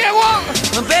 What do you want?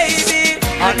 Oh, baby,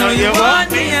 I know you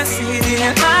want me, I see it in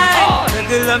your eye.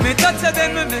 Baby, let me touch you,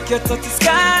 then me make you touch the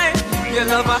sky. You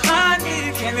love a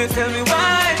honey, can you tell me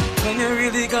why? When you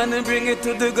really gonna bring it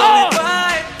to the going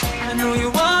by? I know you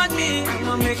want me,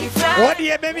 I'ma make you fly. What do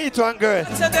you make me to one girl?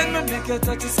 Touch you, then me make you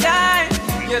touch the sky.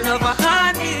 You love a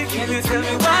honey, can you tell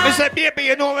me why? I said, baby,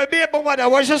 you know my baby mother,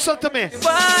 what's your son to me?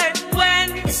 Why?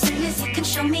 When? As soon as you can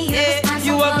show me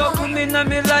you are gonna come in my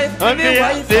life, and me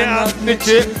wife and me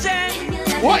children.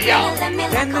 What y'all?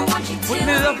 Then put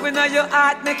me up in your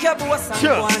heart, make your boss and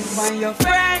go and find your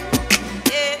friend.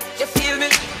 Yeah, you feel me?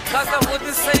 Cause I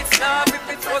wouldn't say it's love if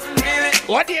it wasn't really.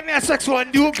 What do you mean a sex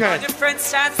one do, girl? Your friends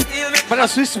try to steal me. But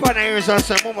that's Swiss man here is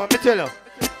also, mama, me tell you.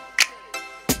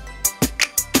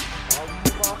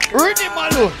 Read him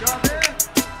alone.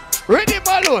 Read him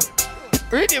alone.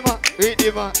 Read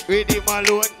him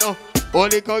alone. No.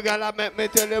 Only cause girl make me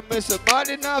tell you, Mr. Bad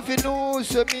enough you know,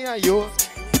 so me and you.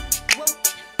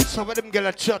 Some of them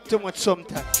girls chat too much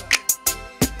sometimes.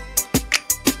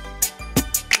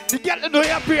 The girl know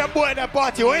you bring a boy at the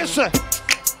party, what you say?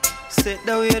 Sit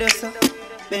down with us,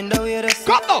 bend down with us.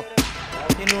 Come on.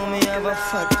 You know me have a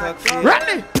fat cock for you.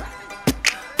 Randy.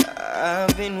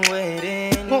 I've been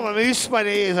waiting. Mama, me whisper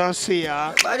the ears and see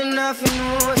ya. Nobody nothing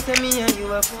knows, say me and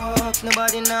you a fuck.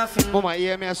 Nobody nothing. Mama,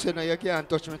 hear me I say no, you can't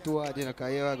touch me too hard, you know, cause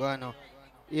here I go now.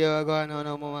 Here I go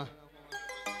now, mama.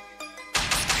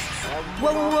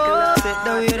 Whoa, sit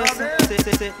down with us.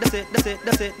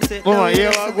 Sit. Mama, here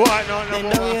I go now,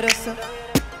 bend down with us.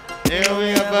 Here we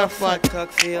have a fat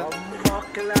cock for you.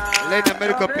 Let the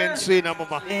medical pen see now,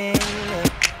 mama.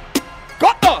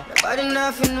 Got no! Nobody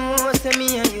nothing knows, say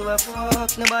me and you a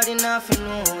fuck. Nobody nothing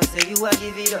knows, say you a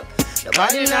give it up.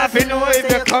 Nobody nothing knows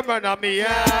if you come on me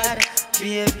yard.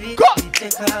 Baby,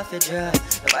 take off your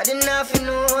dress. Nobody nothing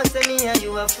knows, say me and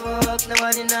you a fuck.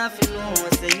 Nobody nothing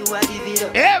knows, say you a give it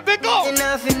up. Here we go! Nobody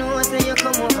nothing knows, say you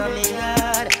come over me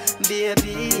yard.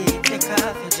 Baby, take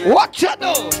off your dress. Watch out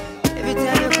now! Every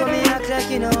time you come, you act like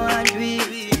you know I'm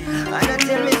dweeb. And I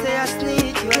tell me say I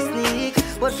sneak, you a sneak.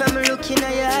 But from looking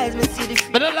at your eyes, me see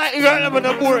the. But I like you girl about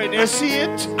the boring, you see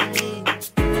it?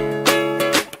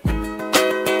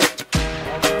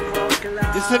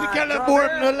 You see the kind of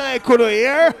boring I like, you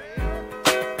hear?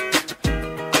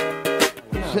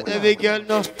 So every girl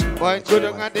know, why good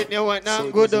on and then you want now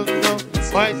good on now.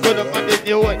 Why good on and then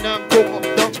you want now come up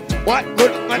now. What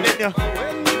good on and then you.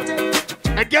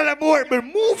 A girl a bored, but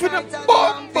moving a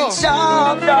bumper.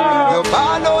 Sharp down. You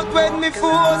fall out when me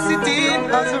force it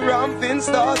in. As the ramping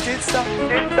started stop.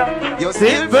 You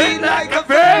still feel like a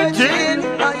virgin.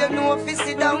 And you know if you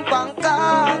sit down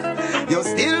pancake. You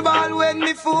still ball when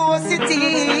me force it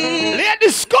in.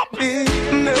 Ladies, come.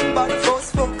 Remember the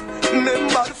first fuck.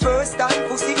 Remember the first time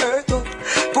pussy hurt up.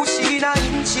 Push in a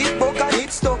inch it buck and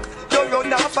it stuck. You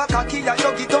run off a cocky and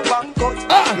you get up and cut.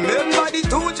 Remember the 2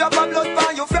 drop of blood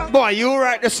by your friend. Boy, you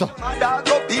right this up.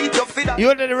 You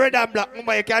under the red and black,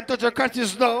 mama, you can't touch your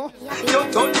crutches now. You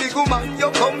don't big woman,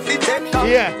 you come fit take up.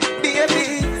 Yeah.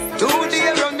 Baby, 2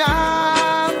 days run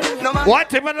now. No man.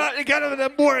 What if I not get over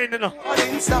them boring, you know?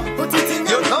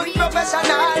 You're not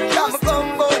professional,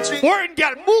 come go drink. Boring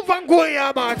girl, move and go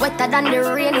here, man. Wetter than the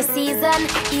rainy season.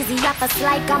 Easy up a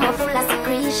slide, come a full of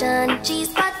secretion. Cheese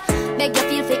pot, make you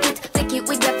feel fit it. Take it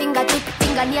with your fingertip.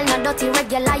 fingernail, not dirty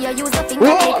regular. You use your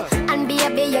fingernail. And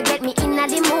baby, you get me in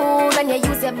the mood when you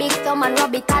use your big thumb and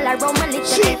rub it all around my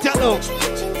lips. Shit, hello.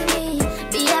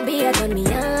 Baby, you turn me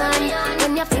on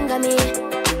when you finger me.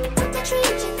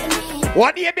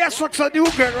 What do you be a sucks on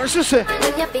you, girl? What's you say?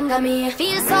 When you finger me,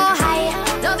 feel so high.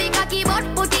 Love it cocky, but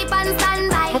put it on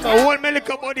standby. But I want me lick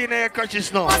up body in your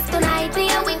conscious now. Tonight, play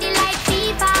with the light,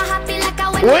 FIFA, happy like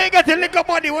a wet. Where you got to lick up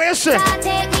body? Where you say?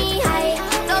 Take me high.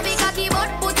 Love it cocky, but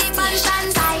put it on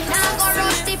standby. Now go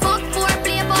rush the fuck for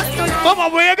play bus tonight. Mama,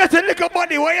 where you got to lick up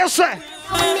body? Where you say?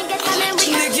 The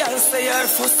girl say her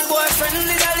first boyfriend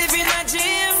did a live in a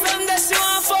gym. From the she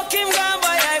want fuck him, gone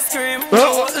buy ice cream.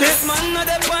 This man not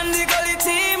the on the gully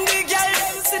team. The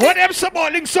girl what them some more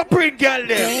Lynks Supreme girl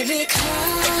there? Baby,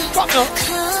 come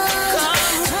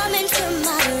into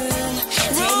my room.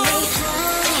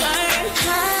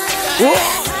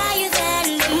 Higher than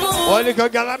the moon. What little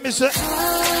girl I miss it? Come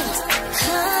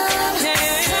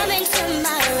into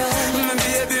my room.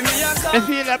 I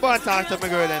feel like I talk to my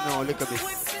girl and now, look at me.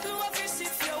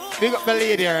 Big up the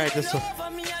lady right there, so.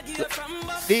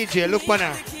 DJ, look on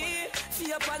her.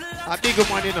 A big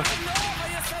money, you know.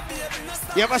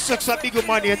 You ever suck some big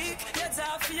money?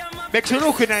 Make you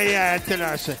look in her ear and tell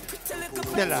her, say.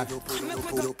 Tell her.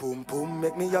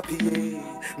 Make me happy,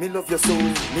 me love your soul,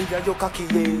 me and your cocky,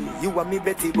 you and me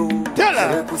Betty Boo. Tell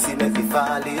her. Your pussy make me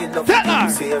fall in love. Tell her.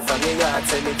 Swear from me heart,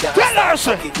 tell me can't Tell her, stop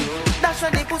sir. fucking you. That's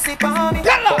when the pussy for me.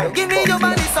 Tell her. Give me your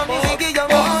body, so me give you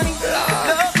money.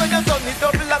 Love when you turn me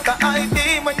double like a ID.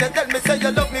 When you tell me say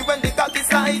you love me when the cock is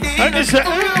sliding. And this is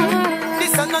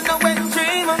this another wet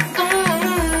dream.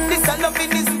 This a love in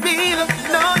this real.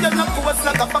 No, you're not forced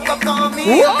like a fuck up on me.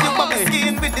 You pop my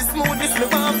skin with the smoothness me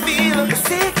want feel. You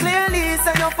see clearly,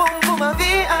 say your bum for my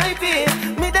VIP.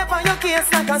 Me dep on your case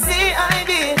like a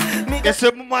CID. you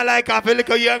see mama like I feel like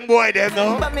a young boy them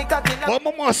now. What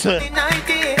mama say?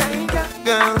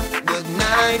 Girl, good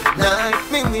night,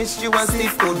 night. Me wish you a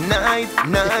sleep good night,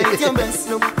 night. Your breasts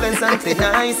look pleasantly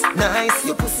nice, nice.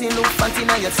 Your pussy look fat in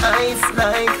your thighs,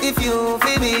 like if you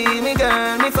feel me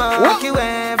girl, me fuck you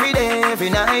every day,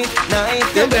 every night,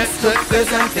 night. Your breasts look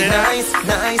pleasantly nice,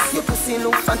 nice. Your pussy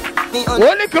look fat, me on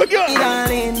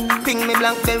darling. Ping me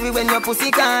blackberry when your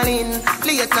pussy calling.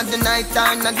 Late not the night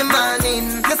time, not the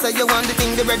morning. You say you want the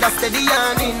thing, the bread that's steady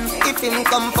yarning. If him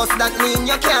come first, that mean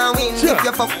you can't win. If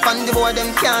you fuck on the boy,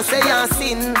 them can't say I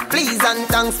sin. Please and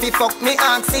thanks for fuck me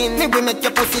asking. Me we make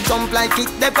your pussy jump like it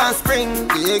the past spring.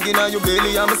 The egg inna your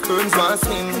belly and my sperms want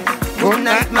swim. Good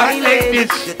night, my lady.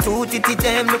 Your two titty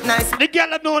them look nice. The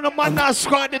girl know no man not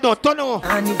squad it out, no.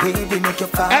 And you baby make your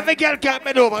fire. Every girl can't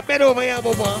bend over here,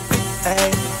 mama.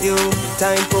 Hey, you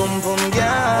time boom boom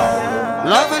girl.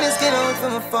 Love when the skin out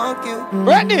from a fuck you.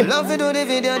 Ready? Love to do the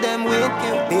video them with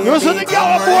you. You see the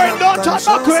girl boy don't touch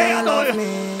no crazy, I know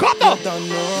you. Come on.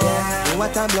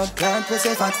 What a blood clot we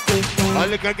say fat quick. I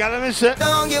look at girl and say.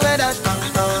 Don't give it that.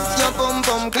 Your pum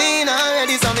pum clean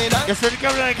already, so me that. You see the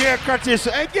girl like here, Curtis.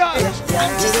 Hey girl. Yeah,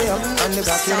 on the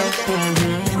back, you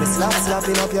know. Me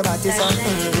slapping up your body, son.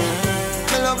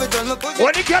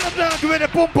 What the girl down to the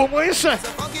pum pum? What you say?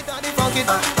 Funk it.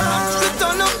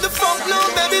 Turn up the funk, no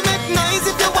baby, make nice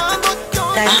if you want, but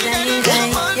don't.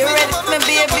 You ready, my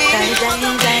baby?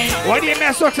 What do you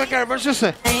mean, socks and girl? What you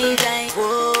say?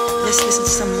 Let's listen to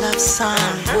some love song.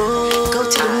 Go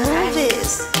to the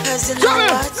movies. Cause you know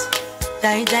what?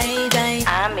 Die.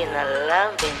 I'm in a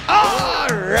loving.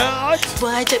 Alright.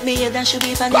 Boy, take me head and should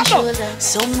be on the shoulder.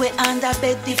 Somewhere under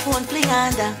bed, the phone play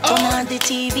under. Turn on the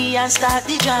TV and start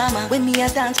the drama. When me a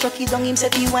dance, cocky down, him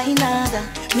set me wine under.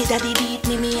 Me daddy beat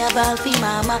me a ball for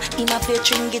mama. Him a play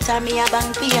string guitar, me a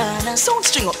bang piano. Sound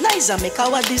string up nice and make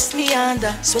our this me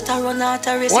under. Sweater run out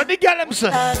a race. What the girl them say?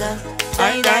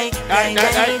 Die.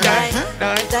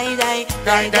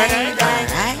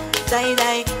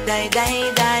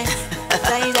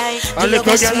 I look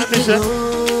at girl and say.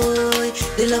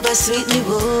 The lover sweet me,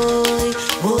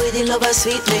 boy, the lover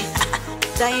sweet me.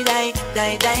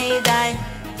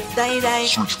 Die.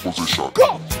 Switch position.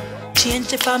 Go. Change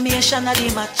the formation of the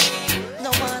match.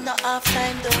 No one, no half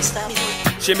time, don't stop.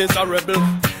 She miserable,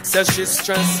 says she's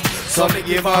stressed. So me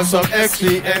give her some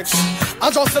XTX. I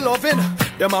just loving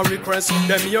them a request.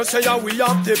 Them here say we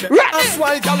have the best. That's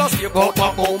why y'all skip out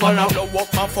my home and I blow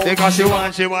up my phone. Because she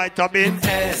want vitamin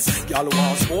S. Y'all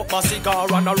want smoke my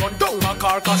cigar and I run down my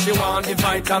car cause she want the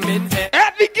vitamin S.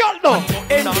 Every girl know.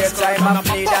 In their time of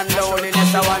need and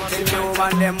loneliness, I want to know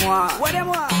what them want. What them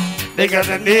want? Because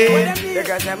them need.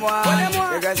 Because them want.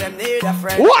 Because them need a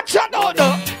friend. Watch out now,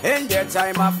 though. In their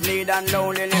time of need and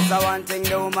loneliness, I want thing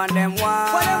no man them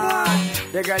want. What them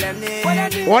want? The girl them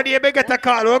need. What do you make it a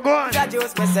call? We're going.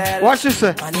 Watch this.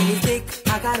 My name is Dick.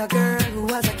 I got a girl who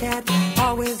was a cat,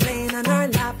 always laying on her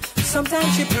lap.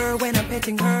 Sometimes she purr when I'm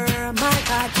petting her. My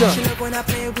God, she love when I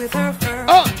play with her fur.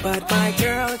 But my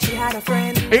girl, she had a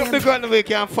friend. Hey, the girl we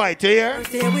can fight here.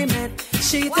 First day we met,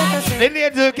 she took us in. The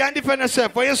lady can defend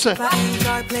herself. What you say? I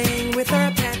enjoyed playing with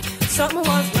her pet. Something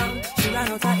was wrong. She ran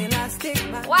out of elastic.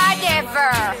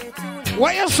 Whatever.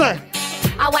 What you say?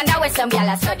 I wonder where some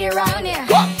gyal study round here.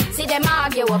 See them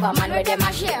argue over man where them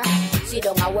a share. See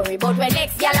don't worry about when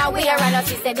next gyal a wear and us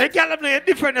say the gyal have no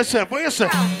different herself. What you say?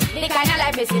 The kind of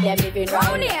life me see them living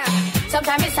round here.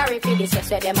 Sometimes it's sorry for this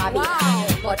where them a be.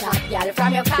 But hot gyal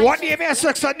from your country. What do you mean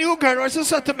sex a new girl? What's you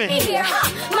say to me? Here,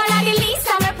 man are the least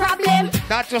of my problem.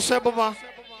 That's just say, Baba.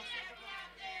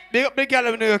 Big up the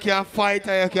gyal you can fight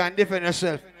or you can defend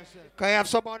yourself. Can you have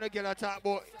someone who can talk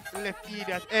about left ear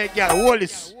that? Hey gyal, hold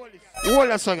this. Hold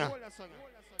that song.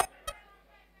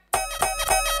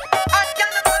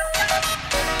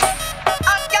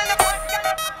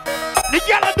 The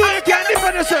gyal do you can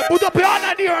defend yourself. Put up your hand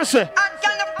on the earth.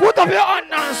 Put up your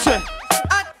hand and say.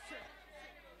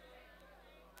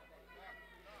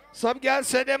 Some girls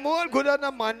say them all good on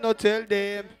a man, no tell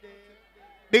them.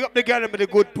 Big up the girl with the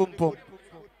good pum pum.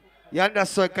 You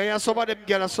understand? Can you have some of them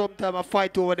girls sometimes a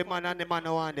fight over the man and the man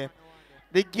don't want them?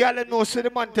 The girl knows so the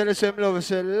man tell us him love,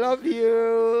 say love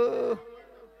you.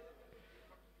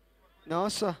 No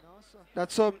sir.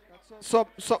 That's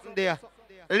something there.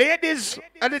 Ladies,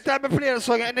 at the time I play the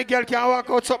song and the girl can walk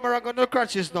out something wrong on the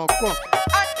crutches now. Come on.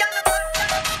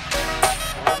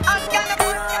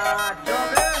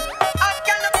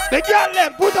 The girl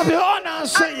them put up your hand and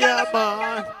say yeah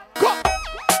man. Come.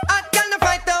 I can't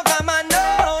fight over man,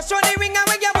 no. Show the ring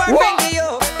away your boyfriend,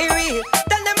 yo. It real.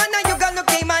 Tell them man you gonna look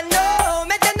him, man, no.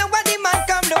 Make them know what the man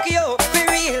come look, yo. Be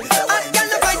real. I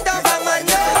can't fight over man,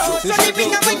 no. Show the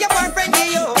ring away your boyfriend,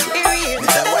 yo. It real.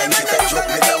 Tell them man you gonna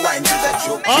look him, man, no.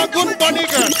 Oh, good body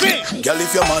girl, sing. Girl,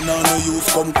 if your man on no use,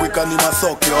 come quick and him a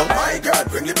suck you. My God,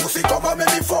 bring the pussy, come and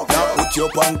make me fuck you. Now put your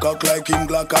Bangkok like him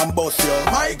Glock and bust you.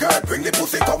 My God, bring the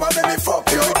pussy, come and make me fuck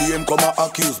you. Every day him come and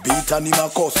accuse, beat and him a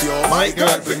cuss you. My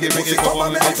God, bring the pussy, come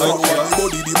and make me fuck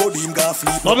you. The body him gonna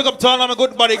sleep. Now pick up turn on my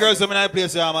good body girls in my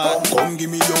place, yeah man. Come give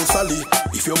me your Sally.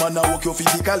 If your man a work you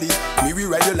physically, me we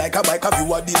ride you like a bike, have you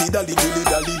a dilly dally, dilly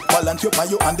dally. Balance your pan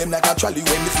you and them like a trolley.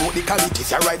 When me smoke the cali,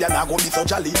 kiss your ride and I go be so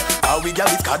jolly. How we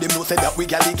galley, cause them know say that we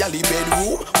galley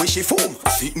bedroom. We she foam,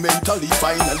 sick mentally.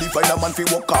 Finally find a man fi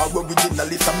walk hard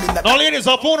originally. Now ladies,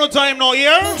 up on no time now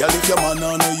here. Girl, if your man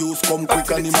on no use, come quick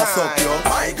and him a suck you.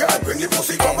 My God, bring the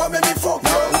pussy, come and make me fuck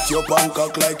you. Now put your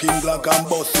Bangkok like him Glock and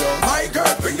bust you. My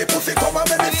God, bring the pussy, come and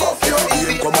make me fuck you.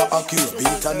 Him come and accuse,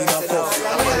 beat and him a cuff you.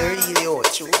 Really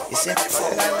hot, you see?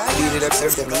 You did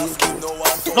observe them real cute.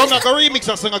 No, like a remix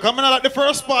of singer coming out like the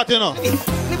first part, you know.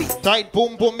 Tight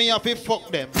boom boom me up, fuck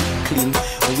them. Clean,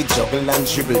 when we juggle and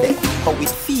dribble them. How it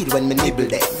feel when we nibble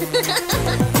them.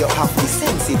 You have to be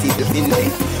sensitive in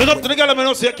them. Look up to the girl and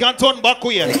know say you can't turn back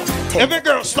with you. Every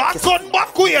girl start turn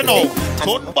back with you now.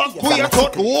 Turn back with you,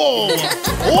 turn. Whoa.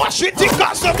 Wash it, take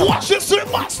us up, wash it, swim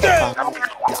master.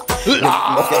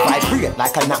 Love your vibrate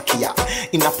like a Nokia.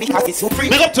 In a pick up it's so free.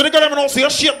 Look up to the girl and know say you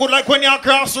shape good like when you're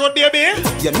across road, baby.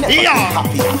 You never be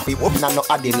happy. We open and not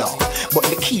at the law. But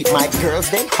me keep my girls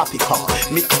them happy come.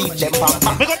 Me keep them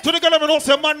back. Look up to the girl and know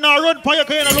say man now run for your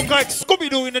car and look like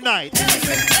Scooby-Doo in the night.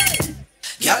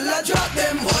 Y'all drop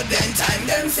them, but then time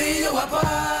them see you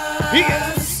apart.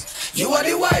 Yes. You are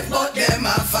the wife, but them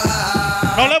are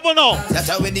far. Now level now. That's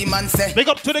how the man say. Big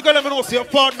up to the girl and know say your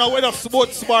partner with a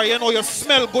sports bar, you know you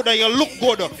smell good and you look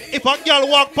good. If a girl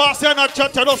walk past you and a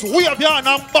chat, you just wave your hand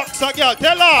and box a girl.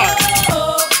 Tell her.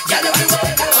 Y'all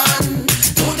everywhere go on.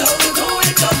 Do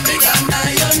it up big and now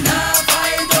you're not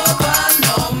fight over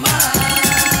no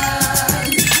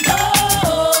man.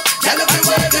 Y'all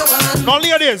everywhere go on. Now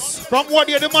ladies, from what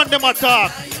you demand them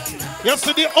attack. You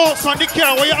see the house and the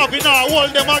car where you have in now,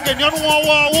 hold them again. You don't want to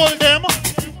hold them.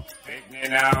 Pick me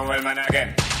now, old man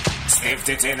again. Stiff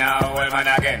titty now, old man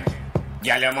again.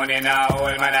 Girl your money now,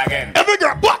 old man again. Every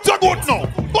girl, back to good now.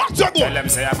 Back to good. Tell them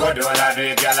say I go do all I do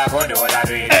it, girl I go do all I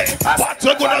do it. Hey, back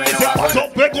to good, I say back to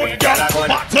good, girl.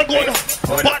 Back to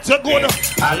good, back to good.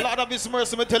 A lot of this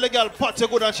mercy, me tell a girl, pat to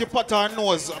good and she pat her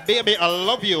nose. Baby, I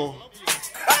love you.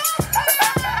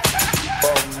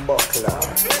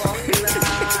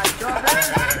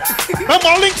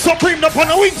 Remember Lynks supreme up on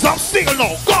the wings of steel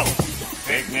now. Go!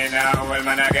 Pick me now, old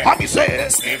man again. Let me say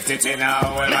it. Stiff titty now,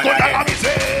 old man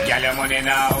again. Girl your money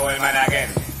now, old man again.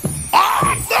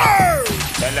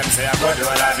 Tell them say I go do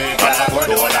all of it, girl I go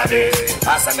do all of it.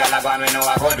 Ask a girl I go, me know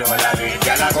I go do all of it.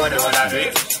 Girl I go do all of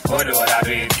it, go do all of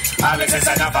it. All this is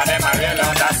enough for them, I real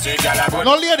out that street, girl I go.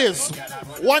 No ladies,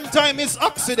 one time is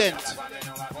accident.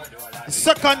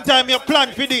 Second time you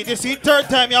plan for it. You see, third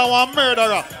time you want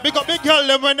murderer. Because big girl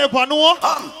them when they know.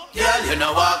 Girl, you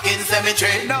know walk in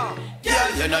cemetery. No.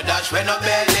 Girl, you know dash when no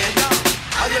belly. No.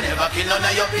 How you never kill none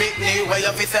of your picnic where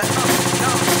you fit. No.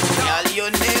 Girl,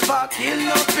 you never kill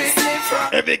no picnic from.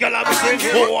 Every girl have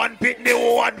say one picnic,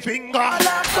 one finger.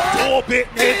 Two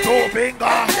picnic, two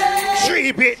finger.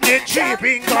 Three picnic, three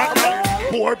finger.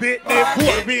 Four picnic,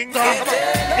 four finger.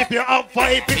 If you have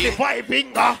five picnic, five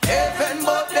finger.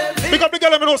 Because the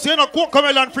girl don't say no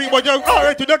cocomelon free, but you're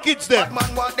alright to the kids there.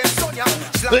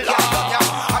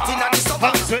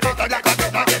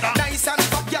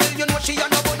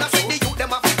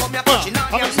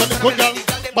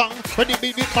 Bang, when the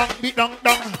baby bang, beat down,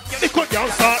 down. The good girl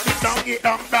start it down, get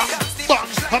down, down. Bang,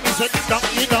 have me set it down,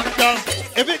 get down, down.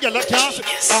 Every girl that can't,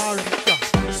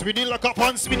 spinning like a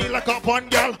pan, spinning like a pan,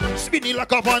 girl. Spinning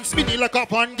like a pan, spinning like a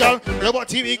pan, girl. Your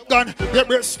body big gun, your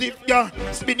breast stiff, girl.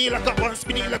 Spinning like a pan,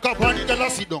 girl.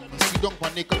 Sit down,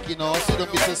 pan the cocky now. Sit down,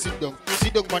 Mr. Sit down.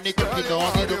 Sit down, pan the cocky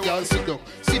now. Sit down, girl, sit down.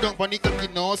 Sit down, pan the cocky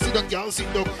now. Sit down, girl,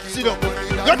 sit down. Sit down.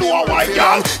 You know why,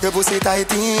 girl? Your pussy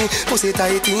tighty, pussy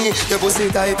tighty. Your pussy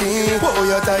tighty, oh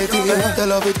you're tighty. You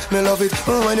love it, me love it.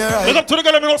 Oh when you're right. Look up to the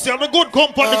girl, me say I'm the good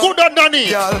company, the good and Danny.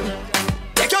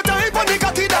 Take your time on the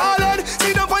cocky, darling.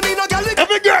 Sit down on the no girl.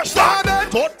 Every girl start.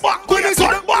 Turn back when you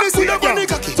turn back when you turn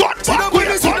back when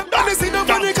you turn back. Sit down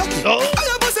on the cocky. I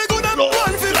am a good and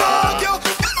one feel fuck you.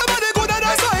 Everybody good and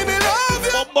that's why me love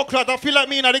you. Buckler, I feel like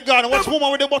me in the garden. Watch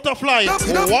woman with the butterfly.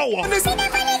 Wow.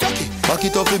 Back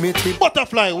it up with me tip.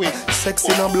 Butterfly wing.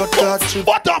 Sexy no blood clot strip.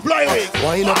 Butterfly wing.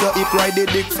 Wind up your hip, ride the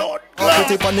dick.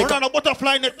 Run a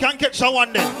butterfly net can't catch a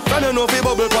one then. Run on off a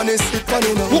bubble pan is sit pan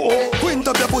now. Quint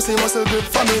up your pussy muscle grip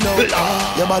for me now.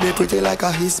 Your body pretty like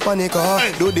a Hispanic.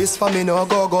 Do this for me now.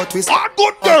 Go twist. All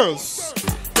good girls.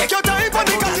 Take your time on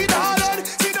the cocky darling.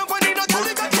 Sit down on the no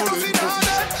cocky cocky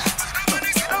darling.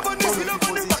 Sit down on the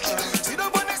sit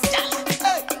down on the.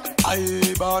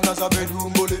 I born as a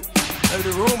bedroom bully.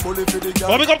 Bedroom bully for the girl.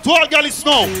 But we come to all girls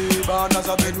now. Born as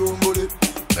a bedroom bully.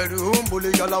 Bedroom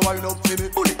bully, girl, I wind up for me.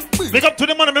 Big up to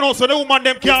the man, so the woman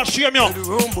them can't shame you.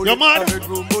 Your man.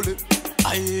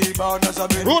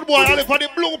 Rude boy, all for the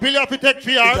blue pill you have to take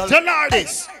for her. Tell her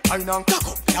this. Wine and cock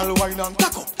up, girl, wine and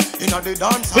cock up. Inna the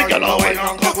dance hall, girl, wine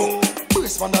and cock up.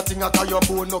 Brace from that thing at your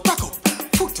bone, no cock up.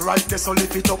 Foot right there, so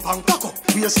lift it up and cock up.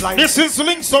 Waistline. This is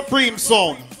Lynks Supreme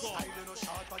sound.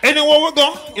 Anywhere we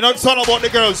go, you know it's all about the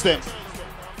girls them.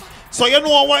 So you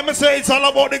know why I say it's all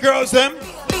about the girls them?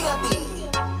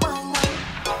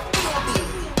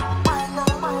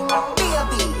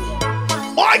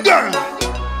 My girl!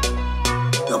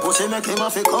 Your pussy make him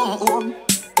have to come home.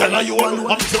 Tell her you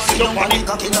want to see your money.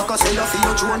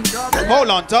 Hold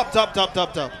on,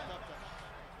 top.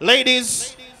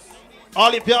 Ladies,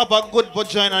 all if you have a good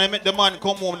vagina and make the man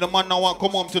come home, the man now want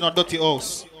come home to no dirty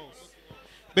house.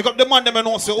 Because the man them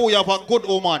know say, oh, you have a good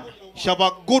woman. She have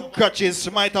a good crutches, she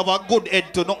might have a good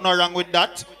head too, nothing wrong with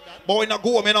that. But when I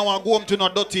go home, I don't want to go home to no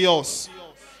dirty house.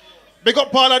 Because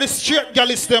part of the straight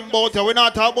gallis them about here. We're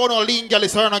not talking about no lean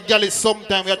gallis or no gallis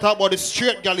sometimes. We're talking about the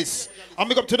straight gallis. And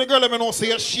make up to the girl, let me know, say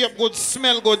your shape good,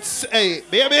 smell good. Hey,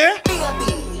 baby.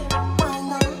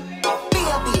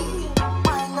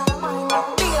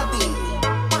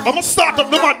 I'm going to start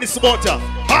up the madness about you.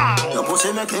 Your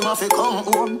pussy make him have to come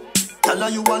home. Tell her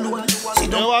you alone. Sit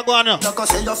down. Like I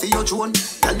sell her for your drone.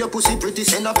 Tell your pussy pretty,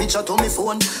 send a picture to me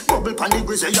phone. Bubble pan the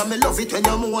grizzly, yeah, me love it when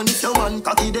you moan. If your man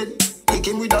cocky dead, kick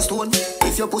him with a stone.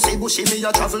 If your pussy bushy, me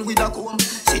a travel with a comb.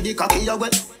 See the cocky you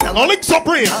wet. No Lynks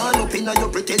Supreme. Hand up in your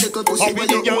pretty little pussy where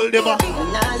you go.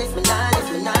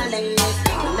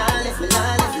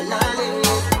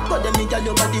 But them nigga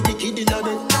your body wicked in a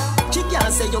bed. She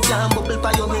can't say you can't bubble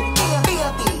by your head.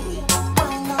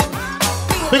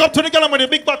 Big up to the girl with the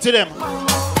big body them.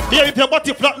 Yeah, if your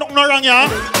body flat, nothing wrong, yeah.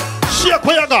 Shake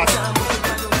what you got.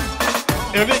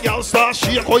 Every girl start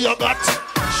shake what you got.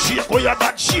 Shake what you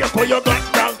got, shake what you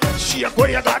got, girl. Shake what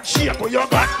you got, shake what you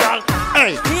got, girl.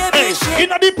 Hey, hey,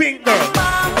 inna the pink girl.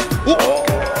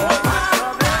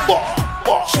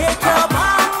 Shake your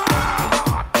bum.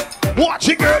 Watch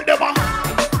it, girl, them.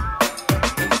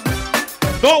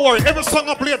 Don't worry, every song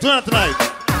I play tonight.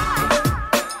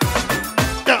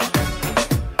 Yeah.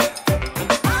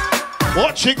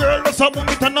 Watch it, girl, let's have boom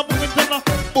it and a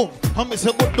boom. I miss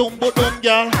a good boom,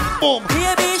 girl. Boom.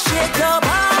 Baby, shake your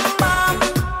bum, bum.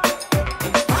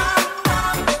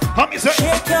 I miss it.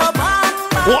 Shake your bum,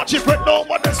 bum. Watch it when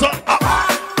nobody's up.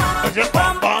 Just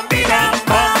bam, bam, bam,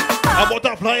 bam. A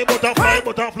butterfly, butterfly,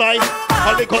 butterfly.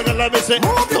 All the girls let me say,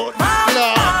 don't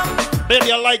laugh.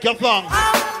 Baby, I like your thong.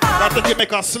 That's to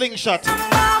make a slingshot.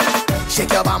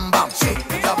 Shake your bam bam, shake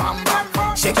your bam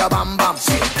bam, shake your bam bam,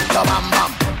 shake your bam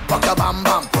bam, rock your bam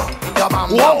bam, your bam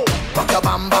bam, rock your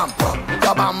bam bam,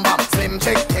 your bam bam. Slim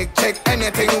check,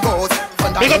 anything goes.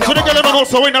 Big up to the girl even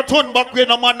also when I turn back when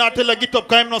no man not tell her get up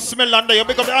cause no smell under you.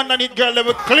 Big up the underneath girl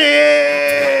level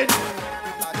clean.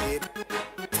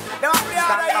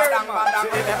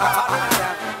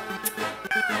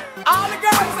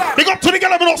 Big up to the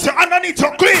girl even also underneath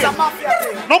you clean.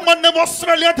 No man never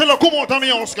smell you until you come out of me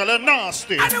house girl. You're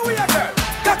nasty.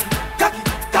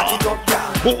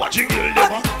 Who watching you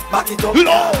never? Back it up,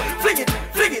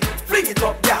 fling it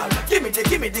up, girl. Give me the.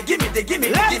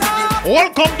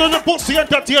 Welcome to the Pussy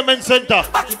Entertainment Center.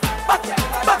 Back it up, girl.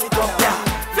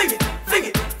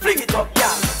 Fling it up,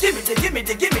 girl. Give me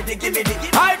the.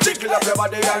 I tickle up your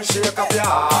body and shake up your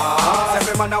ass.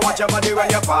 Every man I watch your body when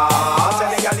you pass.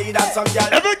 Tell your lead and some girl.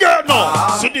 Every girl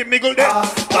now, see the miggle there.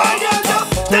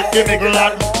 Take the miggle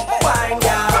on. Wine,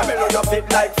 girl. Come here, you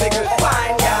fit like figgle.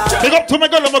 Wine, girl. Pick up to my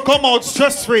girl, I'ma come out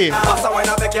stress free. Pass a wine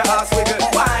and make your ass wiggle.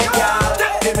 Wine, girl.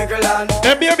 Take the miggle on.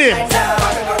 Hey baby, Come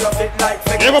here, you fit like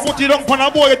figgle. you ever put it on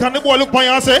a boy and the boy look on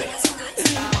you and say?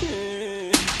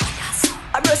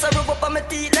 I brush her up on my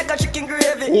teeth like a chicken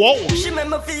gravy. Whoa. She make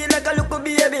me feel like a little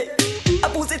baby. A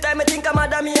pussy time I think I'm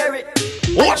Madam Mary.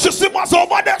 Watch you see what's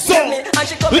over there, so. And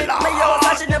she come in my house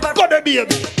and she never. Got the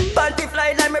baby. Panty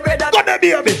fly like my brother. Got the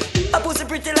baby. A pussy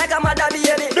pretty like a Madam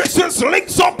baby. This is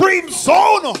Lynks Supreme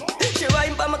Sound. She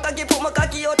rhyme pa my cocky, put my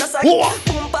cocky out the sack.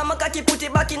 Boom pa my cocky, put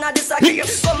it back in the sack.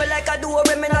 Yes. Come like a duo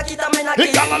when me knock it and me knock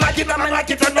it. Knock it and knock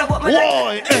it.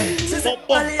 Why?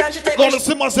 Go to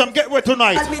Simmers them get wet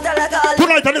tonight.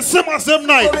 Tonight and the Simmers them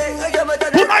night.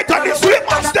 Tonight and the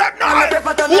Simmers them night.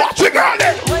 Watch it, girl.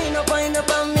 Wind up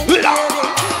on me, baby.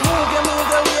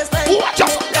 Watch out.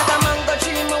 Like a mango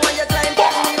tree, me when you climb.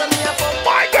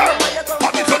 My girl.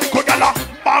 I'm in the Kogala.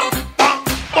 Bang, bang,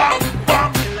 bang,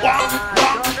 bang, bang,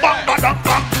 bang, bang,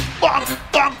 bang,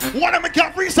 bang. One of me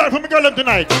can't freestyle for me girl them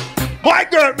tonight. My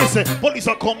girl, me say, police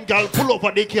are come, girl, pull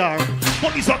over the car.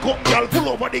 Police are come, girl, pull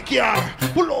over the car.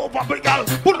 Pull over, girl,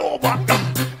 pull over.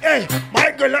 Hey,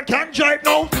 my girl, I can't drive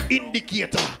now.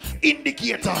 Indicator.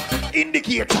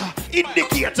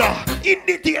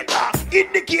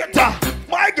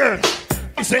 My girl,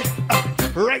 you say,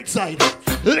 right side,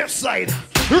 left side,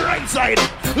 right side,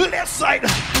 left side,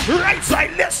 right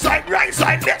side, left side, right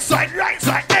side, left side, right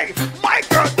side. Hey, my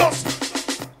girl does.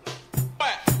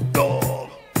 No.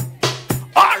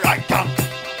 All right, come.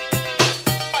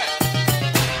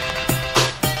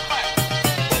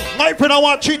 My friend, I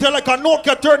want to treat her like a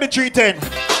Nokia 3310.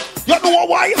 You know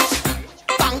why?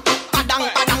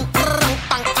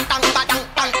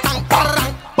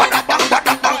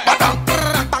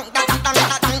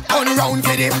 Turn round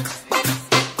for them.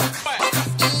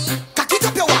 Cock it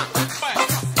up your walk.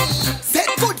 Set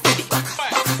good for them.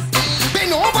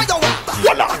 Bend over your walk.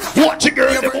 Voila. Watch it,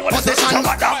 girl.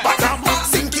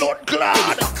 Sink Lord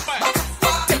glad.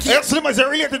 Hey, Slim, is it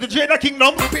related to Jada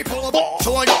Kingdom? People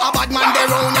show you a bad man they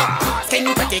round ya.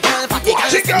 Skin pretty girl,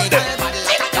 skinny girl,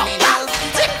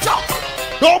 tick-tock.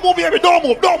 Don't move, baby. Don't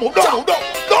move,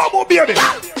 baby.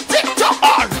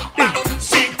 Tick-tock.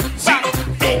 Sing.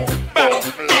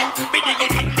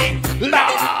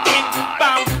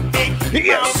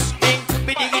 Yes.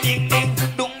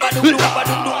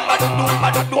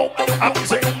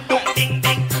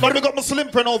 But we got my slim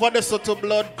friend over there, so to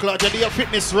blood clot. You do your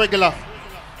fitness regular.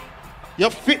 You're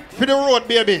fit for the road,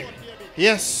 baby.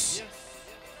 Yes.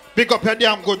 Pick up your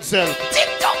damn good self.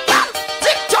 Tick-tock,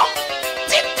 tick-tock,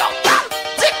 tick-tock,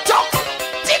 tick-tock,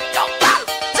 tick-tock,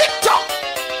 tick-tock,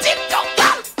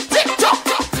 tick-tock, tick-tock.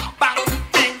 Bang,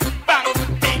 bing, bang,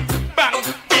 bing, bang,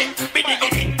 bing, bing,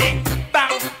 ding, ding,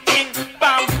 bang, bing,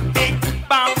 bang, bing,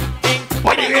 bang, bing,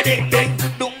 ding, ding, ding,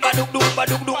 dum ba dum ba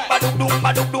dum ba dum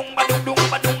ba dum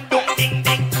ba dum ding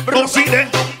ding. Don't see there.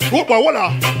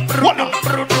 Voila.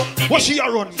 What she a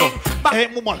run now? Hey,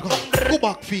 mama, go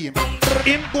back for him.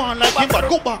 Him go on like him, but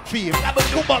go back for him.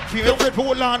 Go back for him. You're afraid to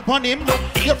hold on upon him.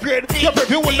 You're afraid to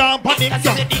hold on upon him.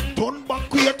 Turn back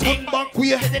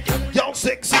queer. Y'all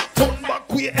sexy, turn back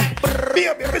queer.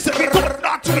 Baby, me say me turn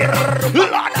that way.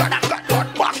 Lord, turn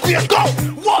back queer. Go.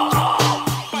 Whoa.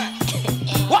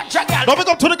 Watch out, girl. Now we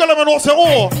go to the girl and say,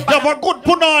 oh, you have a good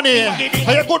punani.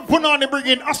 And a good punani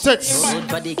bringing assets. Good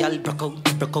body, girl, broke out.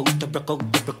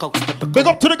 Big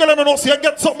up to the girl, I know, so you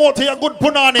get some more to your good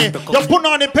punani. Your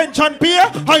punani pension pay,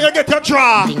 and you get your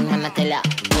draw.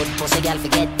 Good pussy girl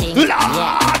forget things.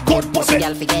 Yeah, good pussy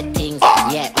girl forget things.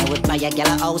 Yeah, I would buy a girl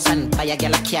a house and buy a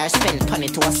girl a car, spend money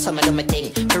to a summer do my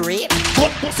thing. For real.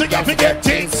 Good pussy girl forget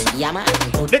things. Yeah, man.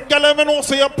 The girl, I know,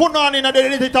 so you punani in the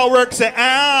little work, say,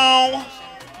 ow.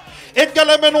 It girl,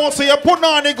 I know, so you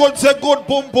punani good, say good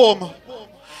boom boom.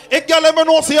 It girl, I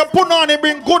know, so you punani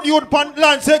bring good youth pan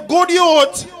land, say good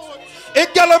youth.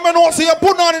 It girl, I know, so you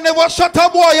punani never shut a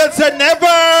boy and say never.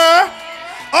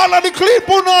 All of the clean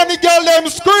punani girl them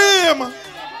scream.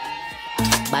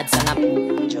 Bad son up,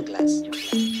 jugglers.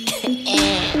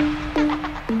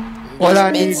 All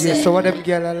I need is so what them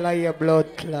girl a liar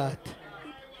blood clot.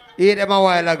 Eat them a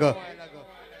while ago.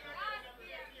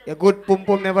 Your good pum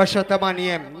pum never shut a man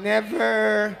him.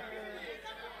 Never.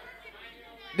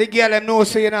 The girl them know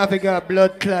so you know if you got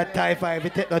blood clot typhoid if you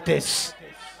take no test.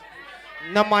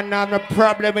 No man have no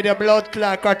problem with your blood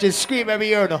clot cause you scream every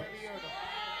year no.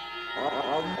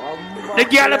 The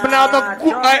girl them have no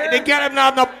good, the girl them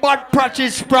have no bad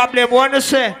practice problem. What you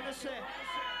say?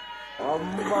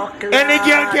 Any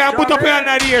girl can put up her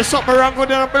hand here. Something wrong with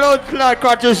the blood clot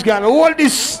cause this girl. Hold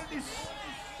this.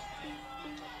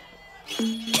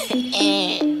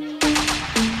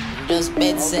 Just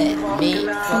bed said me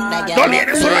fuck that girl. Don't hear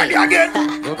this already again.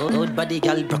 Good body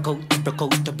girl broke out. Good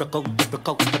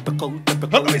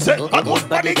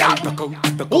body girl.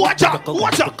 Watch out, girl.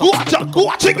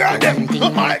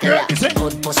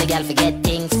 Good pussy girl forget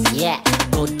things. Yeah.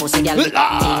 Good pussy girl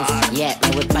forget things. Yeah. I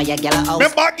would buy a girl a house.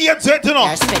 Remember again, said you know.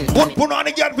 Good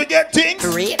punani girl forget things.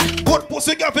 Good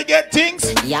pussy girl forget things.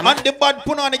 And the bad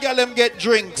punani girl them get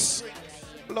drinks.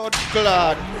 Blood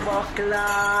clot.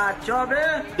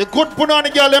 The good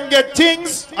punani girl them get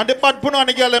things, and the bad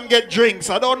punani girl them get drinks.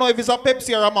 I don't know if it's a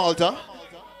Pepsi or a Malta.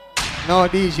 No,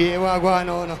 DJ, what go on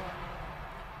now?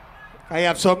 I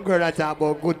have some girl that talk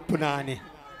about good punani.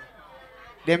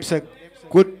 Them say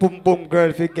good pum pum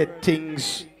girl fi get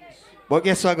things. But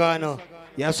guess what go on now?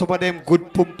 You have some of them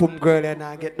good pum pum girl and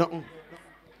I get nothing.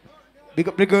 Big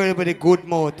up the girl with the good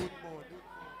mouth.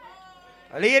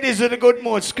 Ladies with the good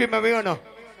mouth, scream at me you know.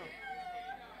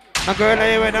 A girl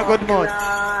here with a good mouth.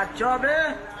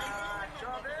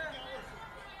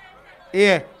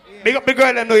 Yeah. Big up the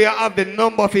girl and know you have the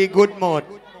number for good mouth.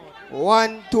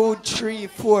 1, 2, 3,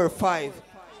 4, 5.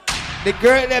 The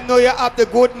girl them know you have the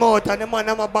good mouth and the man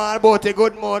I'm a ball about the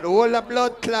good mouth. All the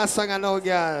blood class song and now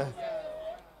girl.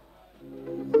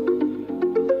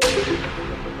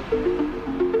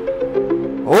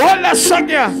 All the song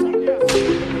yeah.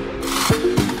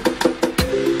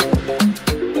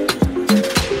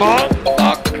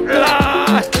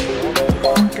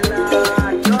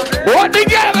 What the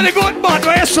girl with the good mouth,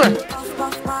 what you say?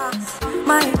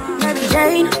 My Mary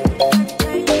Jane.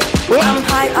 I'm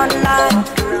high on life,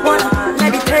 wanna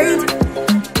meditate.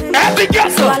 Every girl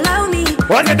so allow me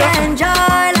to enjoy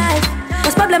life.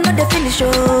 Cause problem not the finish,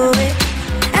 oh.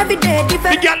 Every day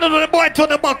different. The girl know the boy to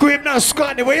the back with him now,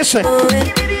 Scotty, what you say? I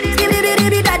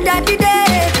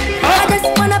just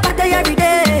wanna party every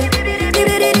day.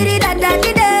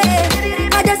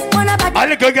 I just wanna party. A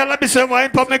little girl let me say wine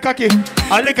pon me cocky.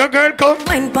 A little girl come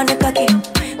wine pon the cocky.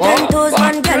 10 toes,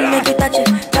 one girl make it touch it.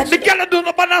 The girl do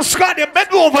the banana squad, they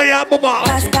bend over here, mama.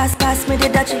 Pass me the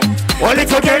touch it. A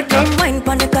little girl come wine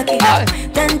pon the cocky.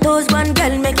 10 toes, one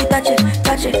girl make it touch it.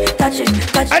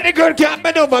 And the girl can't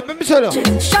bend over, let me say that.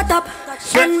 Shut up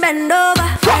and bend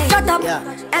over. Shut up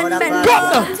and bend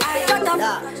over. Shut up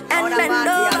and bend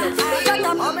over. Shut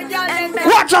up and bend over.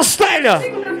 What's your style?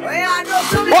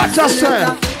 What's your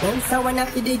style?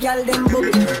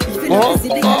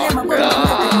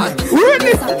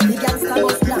 Really?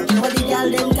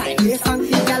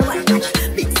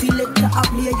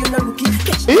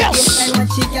 Yes.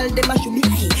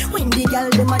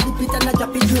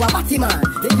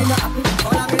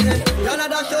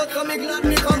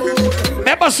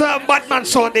 Remember some Batman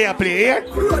song they play here?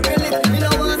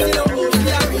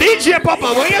 DJ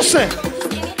Papa, what you say?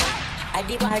 I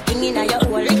did working in your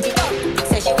whole it.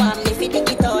 Say she want me to dig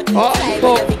it out.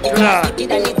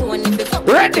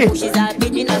 Ready? She's a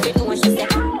bitch in a bit more. She said,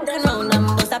 turn round and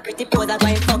bust a pretty pose. I go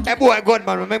and fuck. Hey boy, God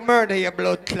man, make murder your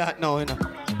blood clot now, you know.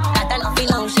 That enough, you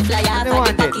know. She fly off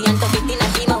at the cocky and tuck it in a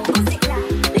she know.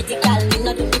 Pretty girl, me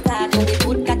not do the talk. No, they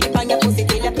put cocky on your pussy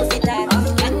till your pussy talk.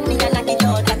 Knock me and knock it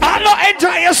out. I don't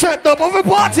enjoy yourself though, but we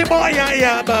party boy,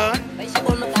 yeah, man. She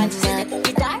pull my pants, she said,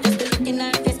 the talk. Just look in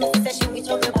her face, me say she with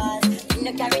trouble bars. In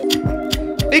the carrot.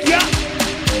 Big ya.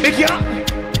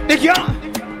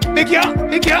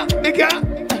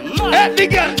 Let the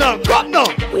girl now, come now.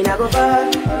 We not go far,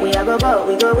 we a go go,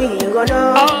 we you go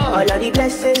know. All of the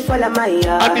blessings fall on my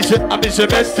yard. I miss the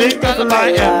best thing of my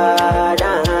yard.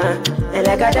 And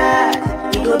like a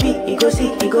dad, he go be, he go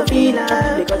see, he go feel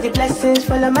because the blessings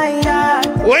fall on my yard.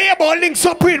 Where you about Lynks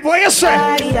up with? What you say?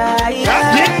 I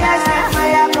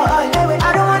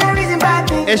don't want to reason bad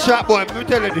things. Hey, sharp boy, let me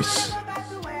tell you this.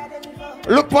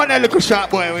 Look for that little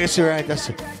sharp boy when you see right there.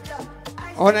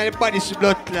 One of the baddest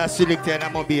blood class selector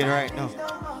I'm going to be right now.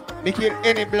 Make it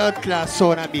any blood class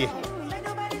so I be.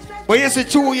 But you see,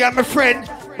 two, you're my friend.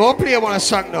 Go play one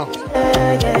song now.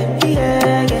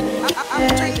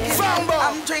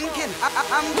 I'm drinking.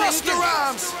 I'm Buster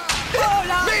Rhymes.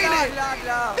 Mean it.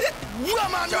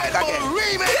 Woman Red Bull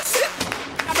remix.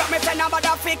 I brought me friend about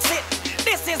to fix it.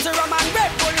 This is the Roman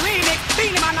Red Bull remix.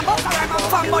 Beanie Man, I'm about to rhyme a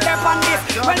fun, but they're on this.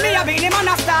 When me a Beanie Man,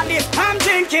 I start this. I'm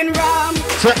drinking rum.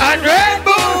 So and Red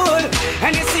Bull.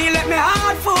 And you see, let me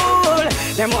heart full.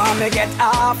 Them want me get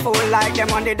awful. Like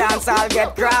them on the dance, I'll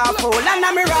get grapple. And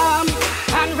I'm rum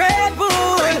and Red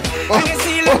Bull. And you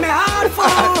see, let me heart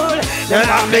full. Then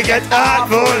I'm me get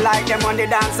awful. Like them on the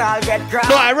dance, I'll get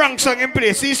grapple. No, I wrong song in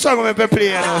play. See song when we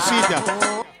play now. See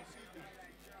that.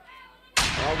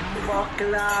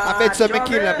 I bet some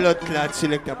kill a blood clot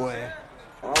selector boy.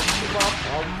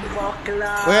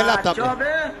 Where you laptop?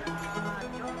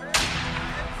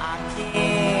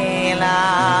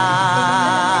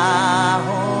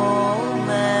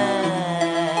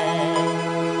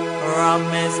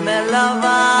 Rum is my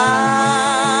lover,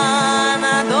 and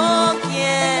I don't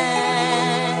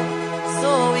care. So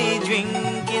we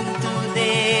drinking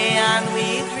today and we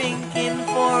drinking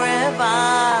forever.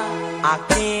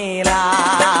 Aquila,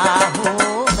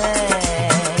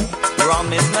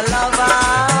 rum is my lover,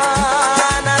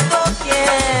 and I don't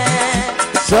care.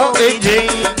 So we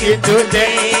drinking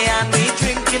today and we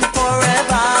drinking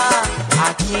forever.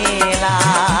 Aquila,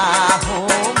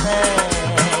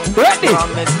 ready?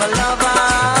 Rum is my lover,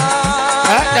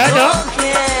 and I don't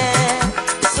care.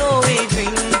 So we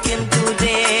drinking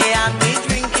today and we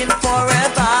drinking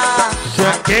forever.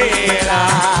 Aquila.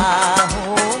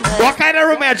 What kind of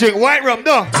rum I drink? White rum,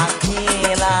 no?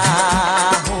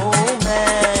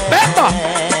 Pepper.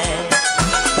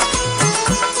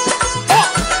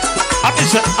 I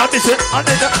miss it.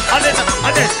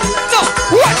 No,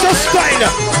 what's your style?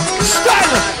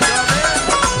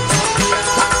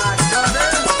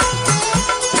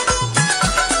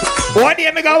 What do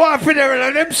you make a war for the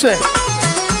real them say?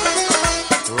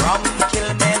 Rum kill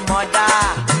me mother,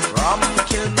 rum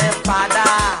kill me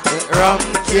father, rum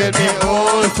kill me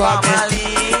whole family.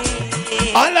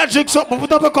 All I drink something,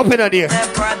 put up a cup in there.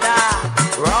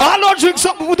 All I drink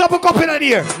something, put up a cup in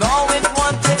there. No, it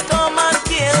wants to come and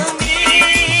kill me.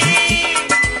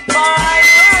 But I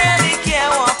don't really care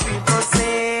what people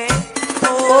say.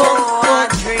 Oh, I'm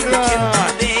drinking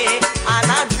today and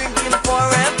I'm drinking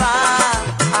forever.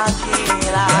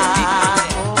 Aquila,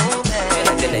 oh man.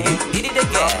 You did it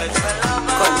again.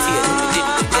 Continue, you did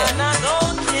it again. And I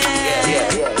don't care. Yeah.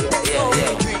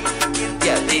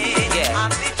 You did it again.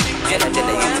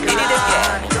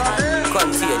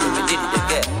 Continue, you did it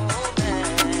again.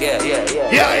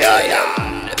 Yeah.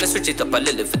 Let me switch it up a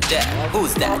little for that.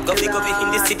 Who's that? Go be in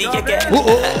the city again.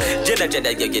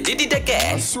 Jenna, you did it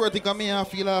again. I swear to God, I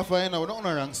feel off right now. Don't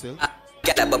know wrong still.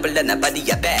 Got a bubble and a body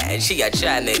a bad. She a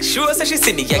try make sure so she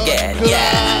see me again.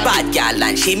 Yeah, bad girl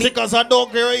and she me. Because I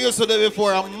don't care you so there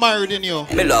before I'm married in you.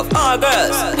 Me love all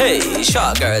girls. Hey,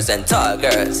 short girls and tall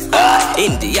girls.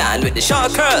 Indian with the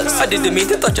short curls. I didn't mean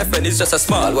to touch a friend, it's just a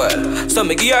small world. So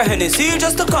me give her Hennessy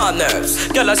just to calm nerves.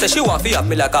 Girl I say she want to up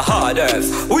me like a hard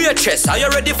earth. We a chest, are you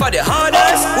ready for the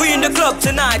hardest? We in the club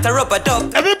tonight, a rubber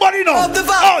dub. Everybody know. The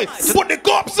vibe. Put the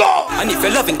cups on. And if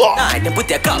you're loving tonight, then put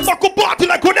their cups. I could party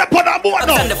like when they put that boy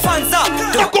now. Turn the fans up.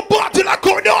 I could party like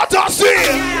when they ought sing.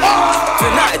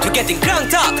 Tonight we're getting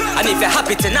cranked up. And if you're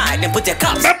happy tonight, then put your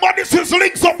cups. Remember this is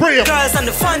Lynks up here. Girls and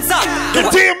the fans up. The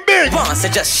team big. Once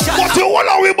just shut what up. You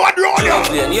want we bad round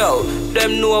here? Yo,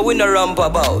 them know we no ramp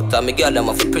about. And me girl them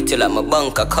off pretty like my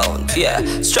bank account.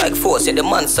 Yeah, strike force, yeah, the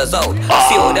monsters out.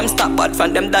 See how them stop bad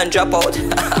from them done drop out.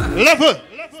 Level.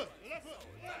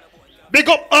 Big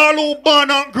up all who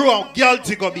born and grew up, girl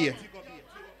to go be.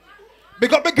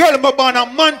 Big up the girl who born a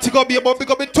man to go be, but big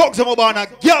up the thugs who born a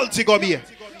girl to go be.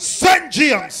 St.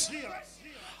 James.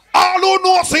 All who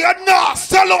know say you nah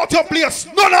sell out your place,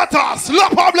 none of us.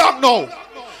 Lap a black now.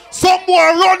 Some boy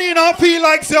run in and feel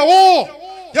like say, oh,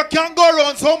 you can go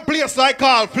around some place like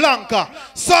called Flanker,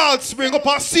 Salt Spring, up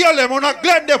at Salem, on a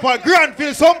Glendale, for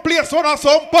Grandfield, some place on a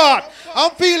some part.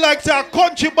 And feel like say a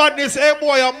country badness, hey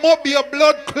boy, you must be a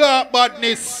blood clot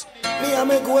badness. Me and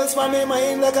my goals for me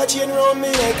mind like a chain round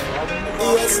me neck.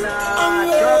 Yes, I'm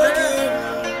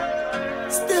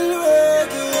working, still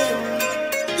working.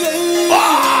 Yeah.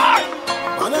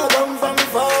 Man, I come from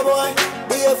far, boy.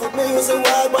 Barefoot me use a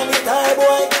walk when me tie,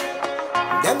 boy.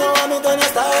 Them know want me turn a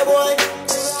star, boy.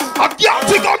 I can't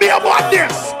think of me about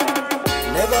this.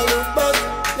 Never look back,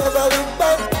 never look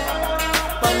back.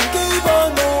 Man, keep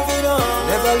on moving on.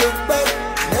 Never look back,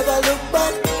 never look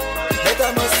back.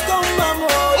 Better must come and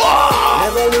roll.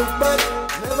 Never look back,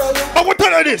 never look back. I will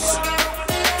tell you this.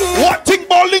 What thing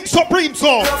about Lynks Supreme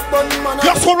song?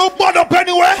 Just want to bud up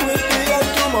anywhere.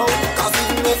 Cause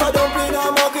even if I don't bring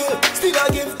a muggle, still I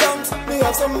give thanks. Me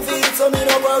have some feet, so me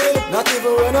no worry. Not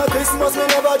even when a Christmas, me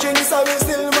never drink. So we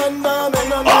still man, man,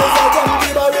 and I can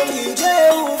give a real DJ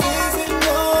who feels it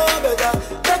no better.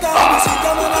 Take a shit,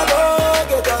 come on, I go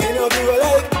get her. You know, people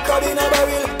like crab in a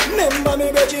barrel. Remember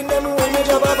me bridging them when me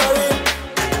drop a barrel.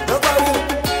 No barrel,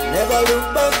 never look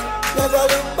back, never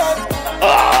look back.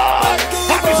 Never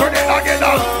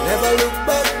look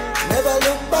back, never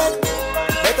look back.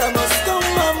 Better must come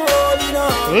and rolling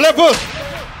on. Level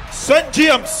St.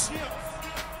 James.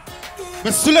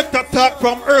 Me select a talk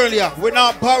from earlier. We're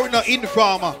not borrowing an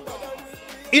informer.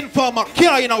 Informer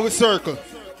can't in our circle.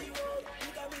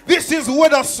 This is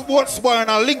Weather Sports Bar and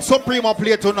a Lynks Supreme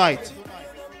play tonight.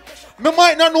 Me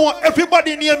might not know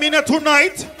everybody near me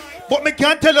tonight, but me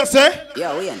can tell you, say.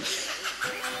 Yeah, we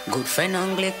good friend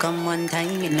only come one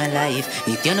time in my life.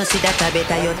 If you no see that I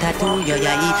better you tattoo your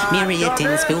eye. Me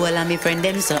ratings for all of me friend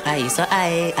them so I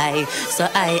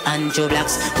and Joe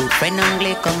Blacks. Good friend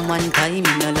only come one time in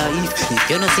my life. If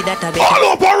you no see that I better. All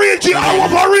over real G, all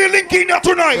over real Link in here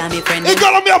tonight. You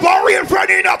gotta be a real friend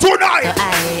in here tonight. So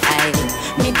I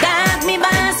me dog, me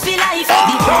boss for life.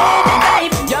 The bread and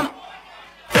life.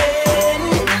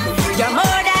 You're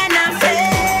more than a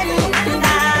friend.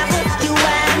 You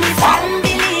are me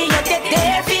family. You take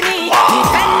care for me.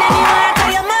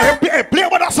 Hey, play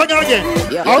with that song again.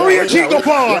 A real G go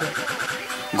forward.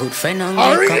 Good friend on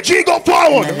a real G go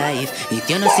forward. Life. If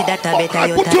you no see that I better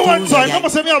you put you one side. I'm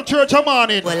say me have church a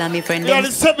morning. Well, I'm friend. You are the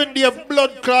 7-day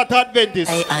blood clot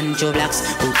Adventist. I and Joe Blacks.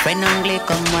 Good friend only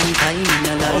come one time in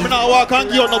your life. I'm not walk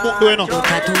and give no book doing no.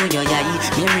 Tattoo your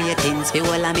eye. Me ratings for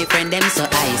all of me friend them so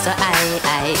I.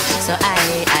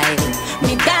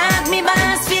 Me dog, me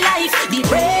boss for life. The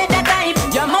bread that type.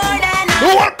 You're more than a.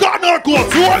 You work on our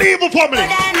course. You all evil family.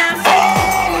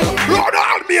 Run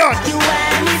all me on. You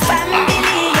are me family.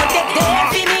 You take care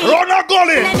for me. Run a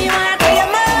gully. You're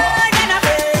more than a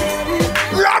friend.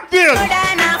 Rockville. More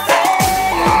than a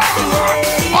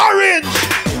friend. Orange.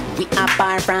 We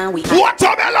apart from we.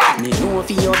 Watermelon. Me know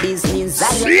for your business.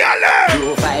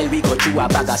 Profile we go through a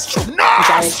bag of struck.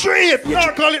 No street.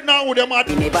 No call it now with them at.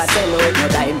 We never sell out no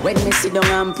time. When me sit down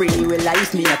and pray with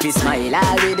life, me happy smile.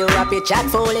 All we do happy chat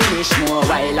for English more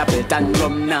while apple and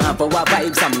rum now for our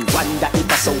vibes. And me wonder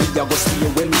if I saw we go stay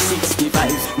when me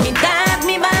 65. Me dog,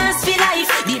 me boss for life.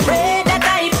 The bread that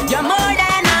type. You're more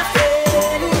than a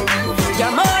friend.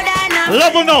 You're more than a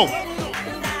level now.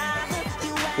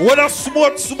 With a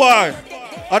sports bar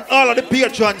and all of the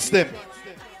patrons them.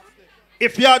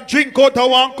 If you drink out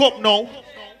of one cup now,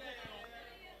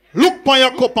 look by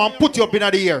your cup and put you up in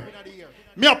the air.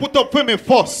 Me a put up for me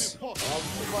first.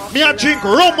 Me a drink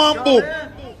rum and boom.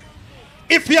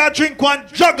 If you drink one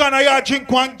jug and you drink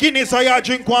one Guinness or you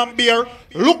drink one beer,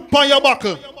 look by your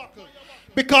buckle.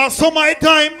 Because some of the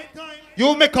time,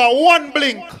 you make a one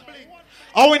blink.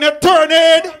 And when you turn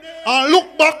head and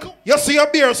look back, you see your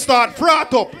beer start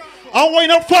frat up. And when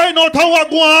you find out how I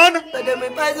go on,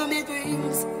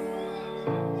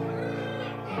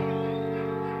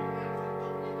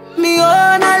 me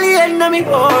own alien, na me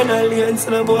own alien, so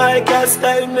no boy can't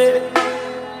style me.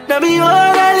 Na me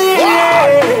own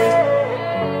alien.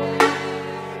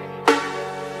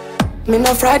 Me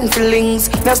no frightened feelings,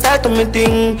 now start on me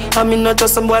thing. And me not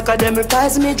just some boy cause them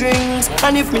replies me drinks.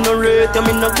 And if me no rate you,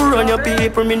 me no go run your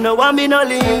people. Me no want me no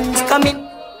links. Come in,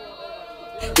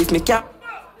 if me can't,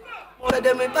 all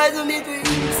them replies me drinks.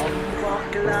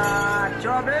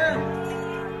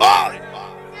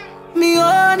 Me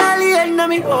own alien, na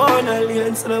me own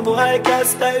alien, so no boy can't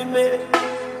style me.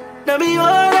 Na me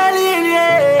own alien,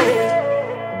 yeah.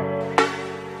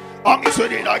 I'm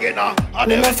saying again now.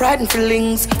 Me no frightened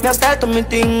feelings, now start on me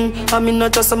thing. And me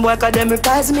not just some boy cause them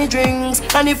replies me drinks.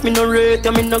 And if me no rate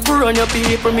you, me no go run your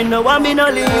people. Me no want me no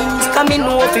links. Cause me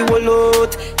know if you will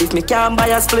out. If me can't buy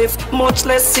a spliff, much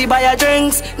less see buy a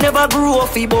drinks. Never grew up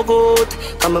fi bogot.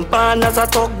 Come and pan as a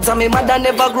thugs and me mother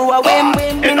never grew a win.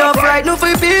 Me no frightened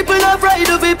for people, no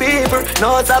frightened for people.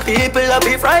 No it's a people that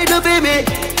be frightened for me.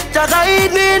 Just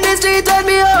hide me in the street when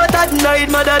me out at night.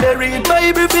 Mother they read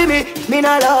Bible for me. Me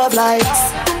not love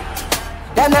likes.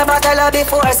 Them never tell her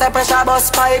before, say pressure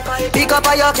bus pipe. Pick up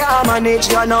how you can't manage,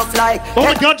 you enough like. Oh,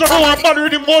 we can't talk about battery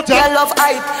the motor. You love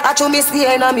hype. I show me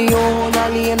stay in a me own, a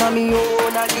lane a me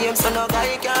own, a game, so no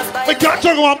guy can't style. We can't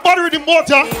talk about battery the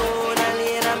motor.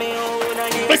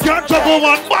 We can't talk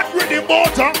about battery the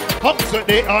motor. Come say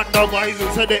they under vibes,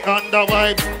 we say they under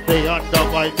vibes. They under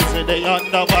vibes, we say they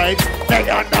under vibes. They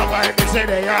under vibes, we say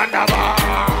they under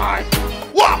vibes.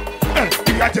 What?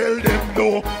 I tell them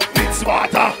no, it's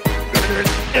smarter.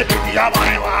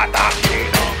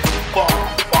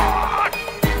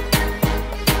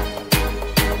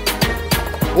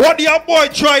 What the boy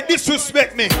try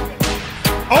disrespect me?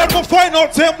 I want to find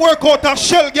out him work out at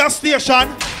Shell gas station.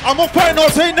 I'm gonna find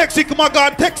out say next week my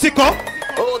God Texaco.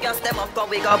 Oh, gas them up, cause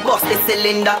we got bust the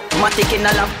cylinder. Matic in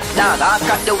a lap, dog, I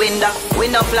cut the window. We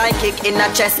no fly kick in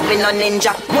a chest, we no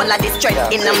ninja. One of the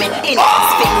strength in a mid, in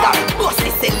finger. Bust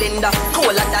the cylinder,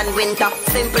 colder than winter.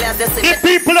 Simple as the cylinder. If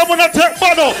people are gonna take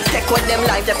battle. Take with them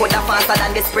life, they coulda faster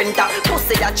than the sprinter.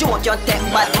 Pussy a joke, you take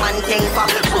bad man thing for.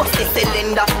 Bust the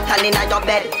cylinder, turn in your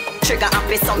bed. Trigger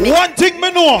happy some one thing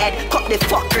me know. Head, cut the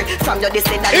fuckery from your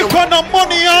decision. If you no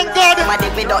money and God. Somebody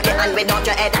without the hand, without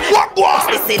your head. What? Bust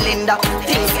the cylinder,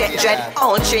 things get dread.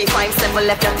 All 3, 5, 7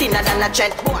 left your thinner than a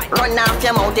jet. Run off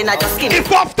your mouth in a just skin.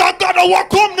 If after God, what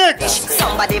come next?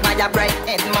 Somebody buy your bread.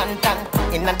 Edmonton,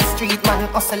 in the street man,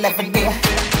 hustle every day.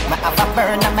 Me have a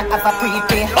burn and me have a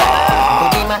prepay.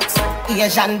 Body max,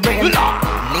 Asian brain.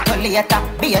 Little later,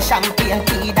 be a champagne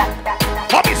tea that.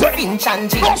 Finch and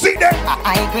G. Don't see them.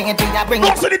 I grade we a bring.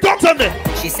 Don't see the dogs on there.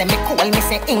 She say me cool, me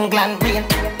say England rain.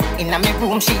 Inna me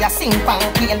room she a sing pan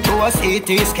do a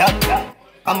CT scan.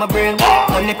 Come my brain,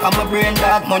 money come my brain,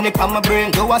 dog. Money come my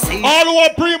brain, do a see. All who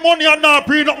are pre money and not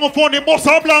pre nothing funny. Boss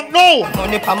a blank no.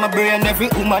 Money come my brain, every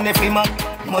woman, every man.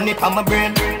 Money come my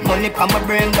brain, money come my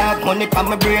brain, dog. Money come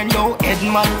my brain, yo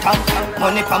Edmonton.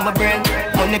 Money come my brain,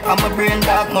 money come my brain,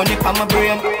 dog. Money come my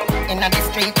brain. Inna the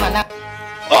street man.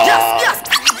 Yes.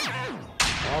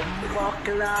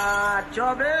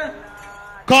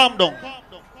 Calm down.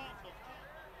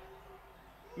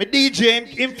 My DJ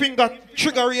him finger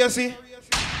trigger you see.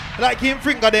 Like him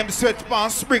finger them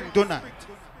sweatpants spring tonight.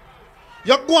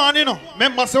 You go on, you know.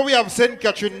 Remember, so we have St.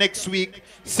 Catherine next week.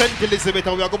 St. Elizabeth,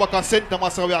 and we are go back and St.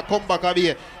 Thomas, and we are come back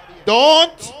here.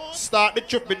 Don't start the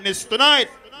trippiness tonight.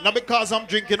 Not because I'm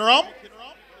drinking rum.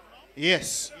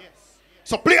 Yes.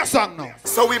 So play a song now.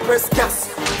 So we press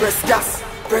gas, press gas,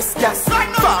 press gas.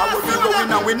 Forward we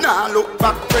going and we now look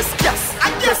back. Press gas,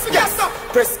 press gas,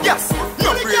 press gas.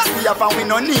 No brakes we have and we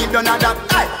no need none of that.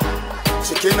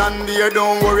 Chicken and beer,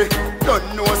 don't worry.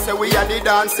 Don't know say we are the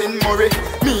dancing Murray.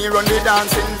 Me run the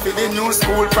dancing for the new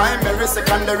school, primary,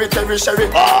 secondary, tertiary.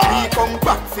 We come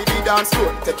back for the dance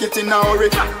floor, take it in a hurry.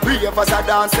 Three of us are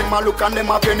dancing, man look and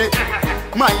them a penny.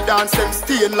 My dance them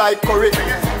stain like curry.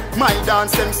 My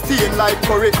dance them stain like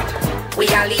curry. We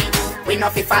are lead, we no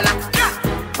fi follow.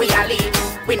 We are lead,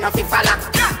 we no fi follow.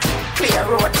 Clear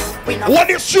road, we no. What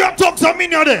is straight talks a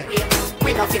minute there?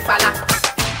 We no fi follow.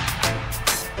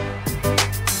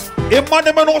 If man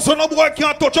them know so no boy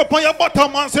can't touch up on your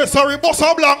bottom and say sorry, boss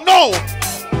a blank now.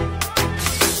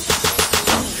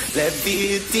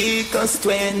 Leviticus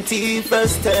 20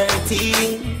 verse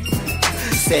 13.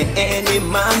 Say any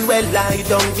man will lie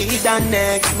down with the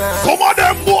next man. Some of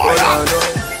them boy.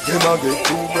 Them a get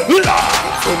too bad.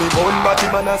 Any bone body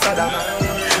man a Saddam.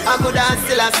 I could have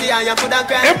still see and you could have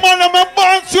cried. If man them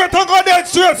born straight and go dead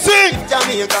straight, sing.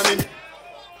 Jamaica me.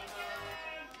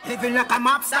 Living like a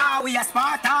mob star, we a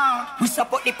Sparta. We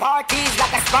support the parties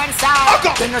like a sponsor.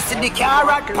 Then I see the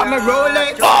carrot from my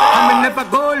Rolex. And me never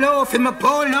go low for my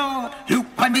polo. Look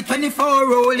on the 24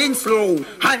 rolling slow.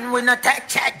 And when I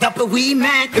check double we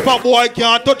met. If a boy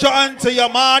can't touch your hand to your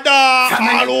mother,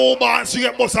 all over and see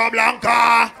it Bossa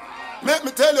Blanca. Let me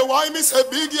tell you why me say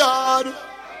big yard.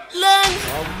 Len,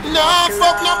 nah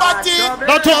fuck nobody.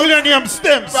 Not all your name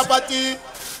stems. Property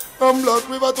from Blood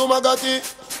River to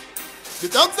Magati. The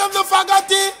dogs have no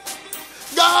fagati.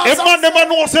 If man never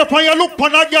know say when you look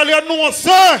on a girl, you know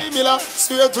say. Miller,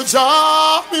 straight to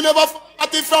job. Me never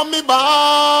fatty from me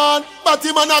band. But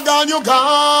him and a gone, you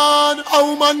gone. A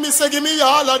woman me say give me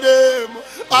all of them.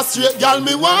 A straight girl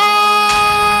me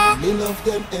want. Me love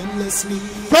them endlessly.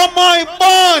 From my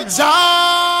band.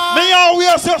 Me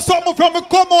always say something from me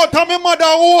come out and me mother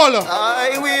hole.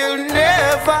 I will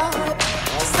never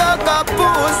suck a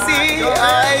pussy.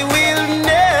 I will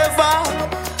never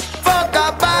fuck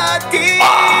a body.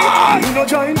 You no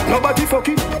join, nobody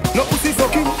fucking, no pussy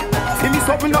fucking. See me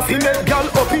something, no female girl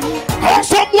upping. How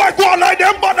some boy go like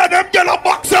them, but them get a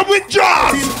boxer with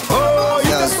jazz.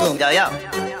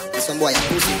 Some boy a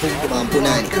pussy pum pum and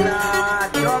punani.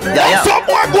 Some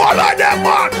boy go like that,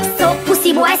 man. So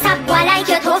pussy boy stop go like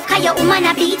you tough. Cause your woman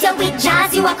a beat you with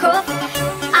jazz, you a cuff.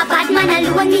 A bad man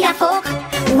alone me a fuck.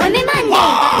 When me man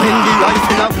when the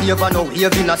rifle a wave and no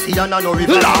wave in a sea and a no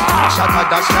river. Shot a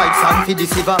dash right sand for the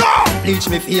silver. Bleach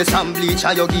me face and bleach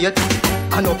a your gate.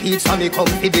 And no pizza me come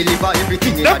to deliver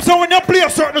everything in. That's how when you play a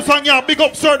certain song, you big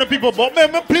up certain people. But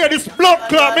me play this blood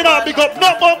club, me not big up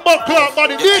not bumbo club, but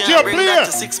the DJ play. That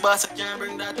to 6 bars, I can't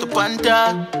bring that to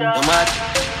Panta. No mad,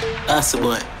 that's the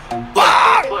boy.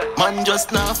 Man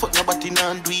just now fuck nobody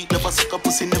now do it. Never suck a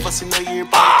pussy, never seen a year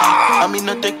party. I mean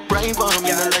not take bribe, I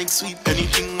mean not like sweet.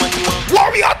 Anything when you want.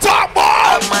 Warrior top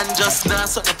boy. Man just now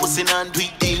suck a pussy now do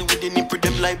it. Deal with the nipple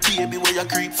them like baby where you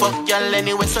creep. Fuck y'all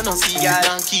anyway, so no see y'all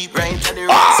don't keep right to the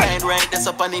right side, right that's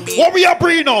up on the beat. Warrior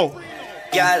Brino.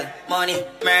 Y'all, money,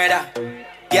 murder.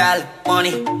 Y'all,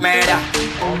 money, murder.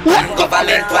 One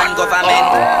government.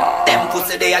 Them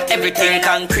pussy they at everything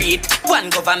concrete. One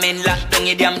government lock down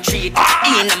a damn treat.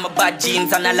 In my bad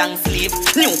jeans and a long sleeve.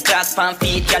 New class pan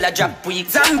feet, y'all a drop weak.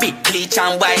 Zombie, bleach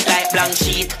and white like blank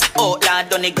sheet. Outlaw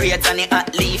done the grades and the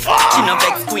hot leaf. She no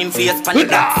vex queen face pan the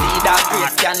black seed. That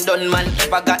grace can done man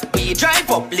ever got weed. Drive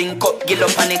up, link up, gill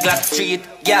up on the Glock street.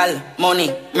 Y'all,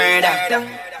 money, murder.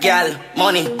 Girl,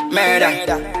 money, murder.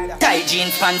 Tie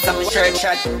jeans, pants, and shirt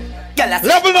shot.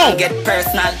 Level now. Get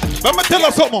personal. Let me tell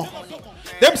you something.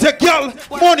 Them say girl,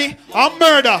 money, and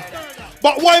murder.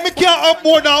 But why me can't have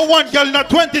more than one girl in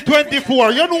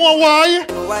 2024? You know why?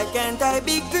 Why can't I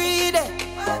be greedy?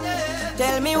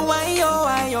 Tell me why.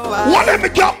 What if me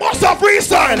can't bust a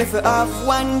freestyle? If you have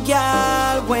one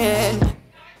girl, when?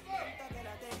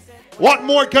 What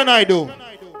more can I do?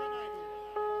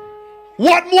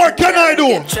 What more can I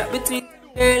do? Trap between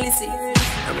early see.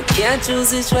 And we can't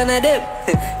choose which one of them.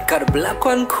 Cause the black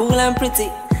one cool and pretty.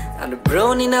 And the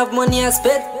brown enough money I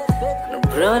spent. And the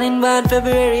brown in born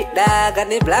February. Dog.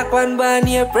 And the black one born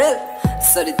April.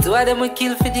 So the two of them will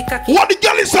kill for the cocky. What the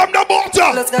girl is from the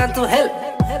bottom? Let's go to hell.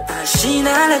 She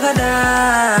not like a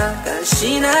dog.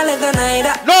 She not like a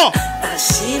neither. No.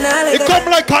 She not like it come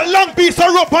like a long piece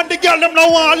of rope and the girl them now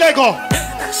want a Lego.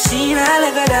 She not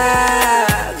like a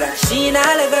dog. She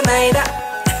not like a neither.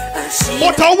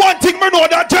 But one thing me know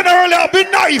that generally I've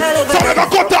been naive. So I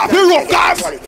cut off your rope, guys.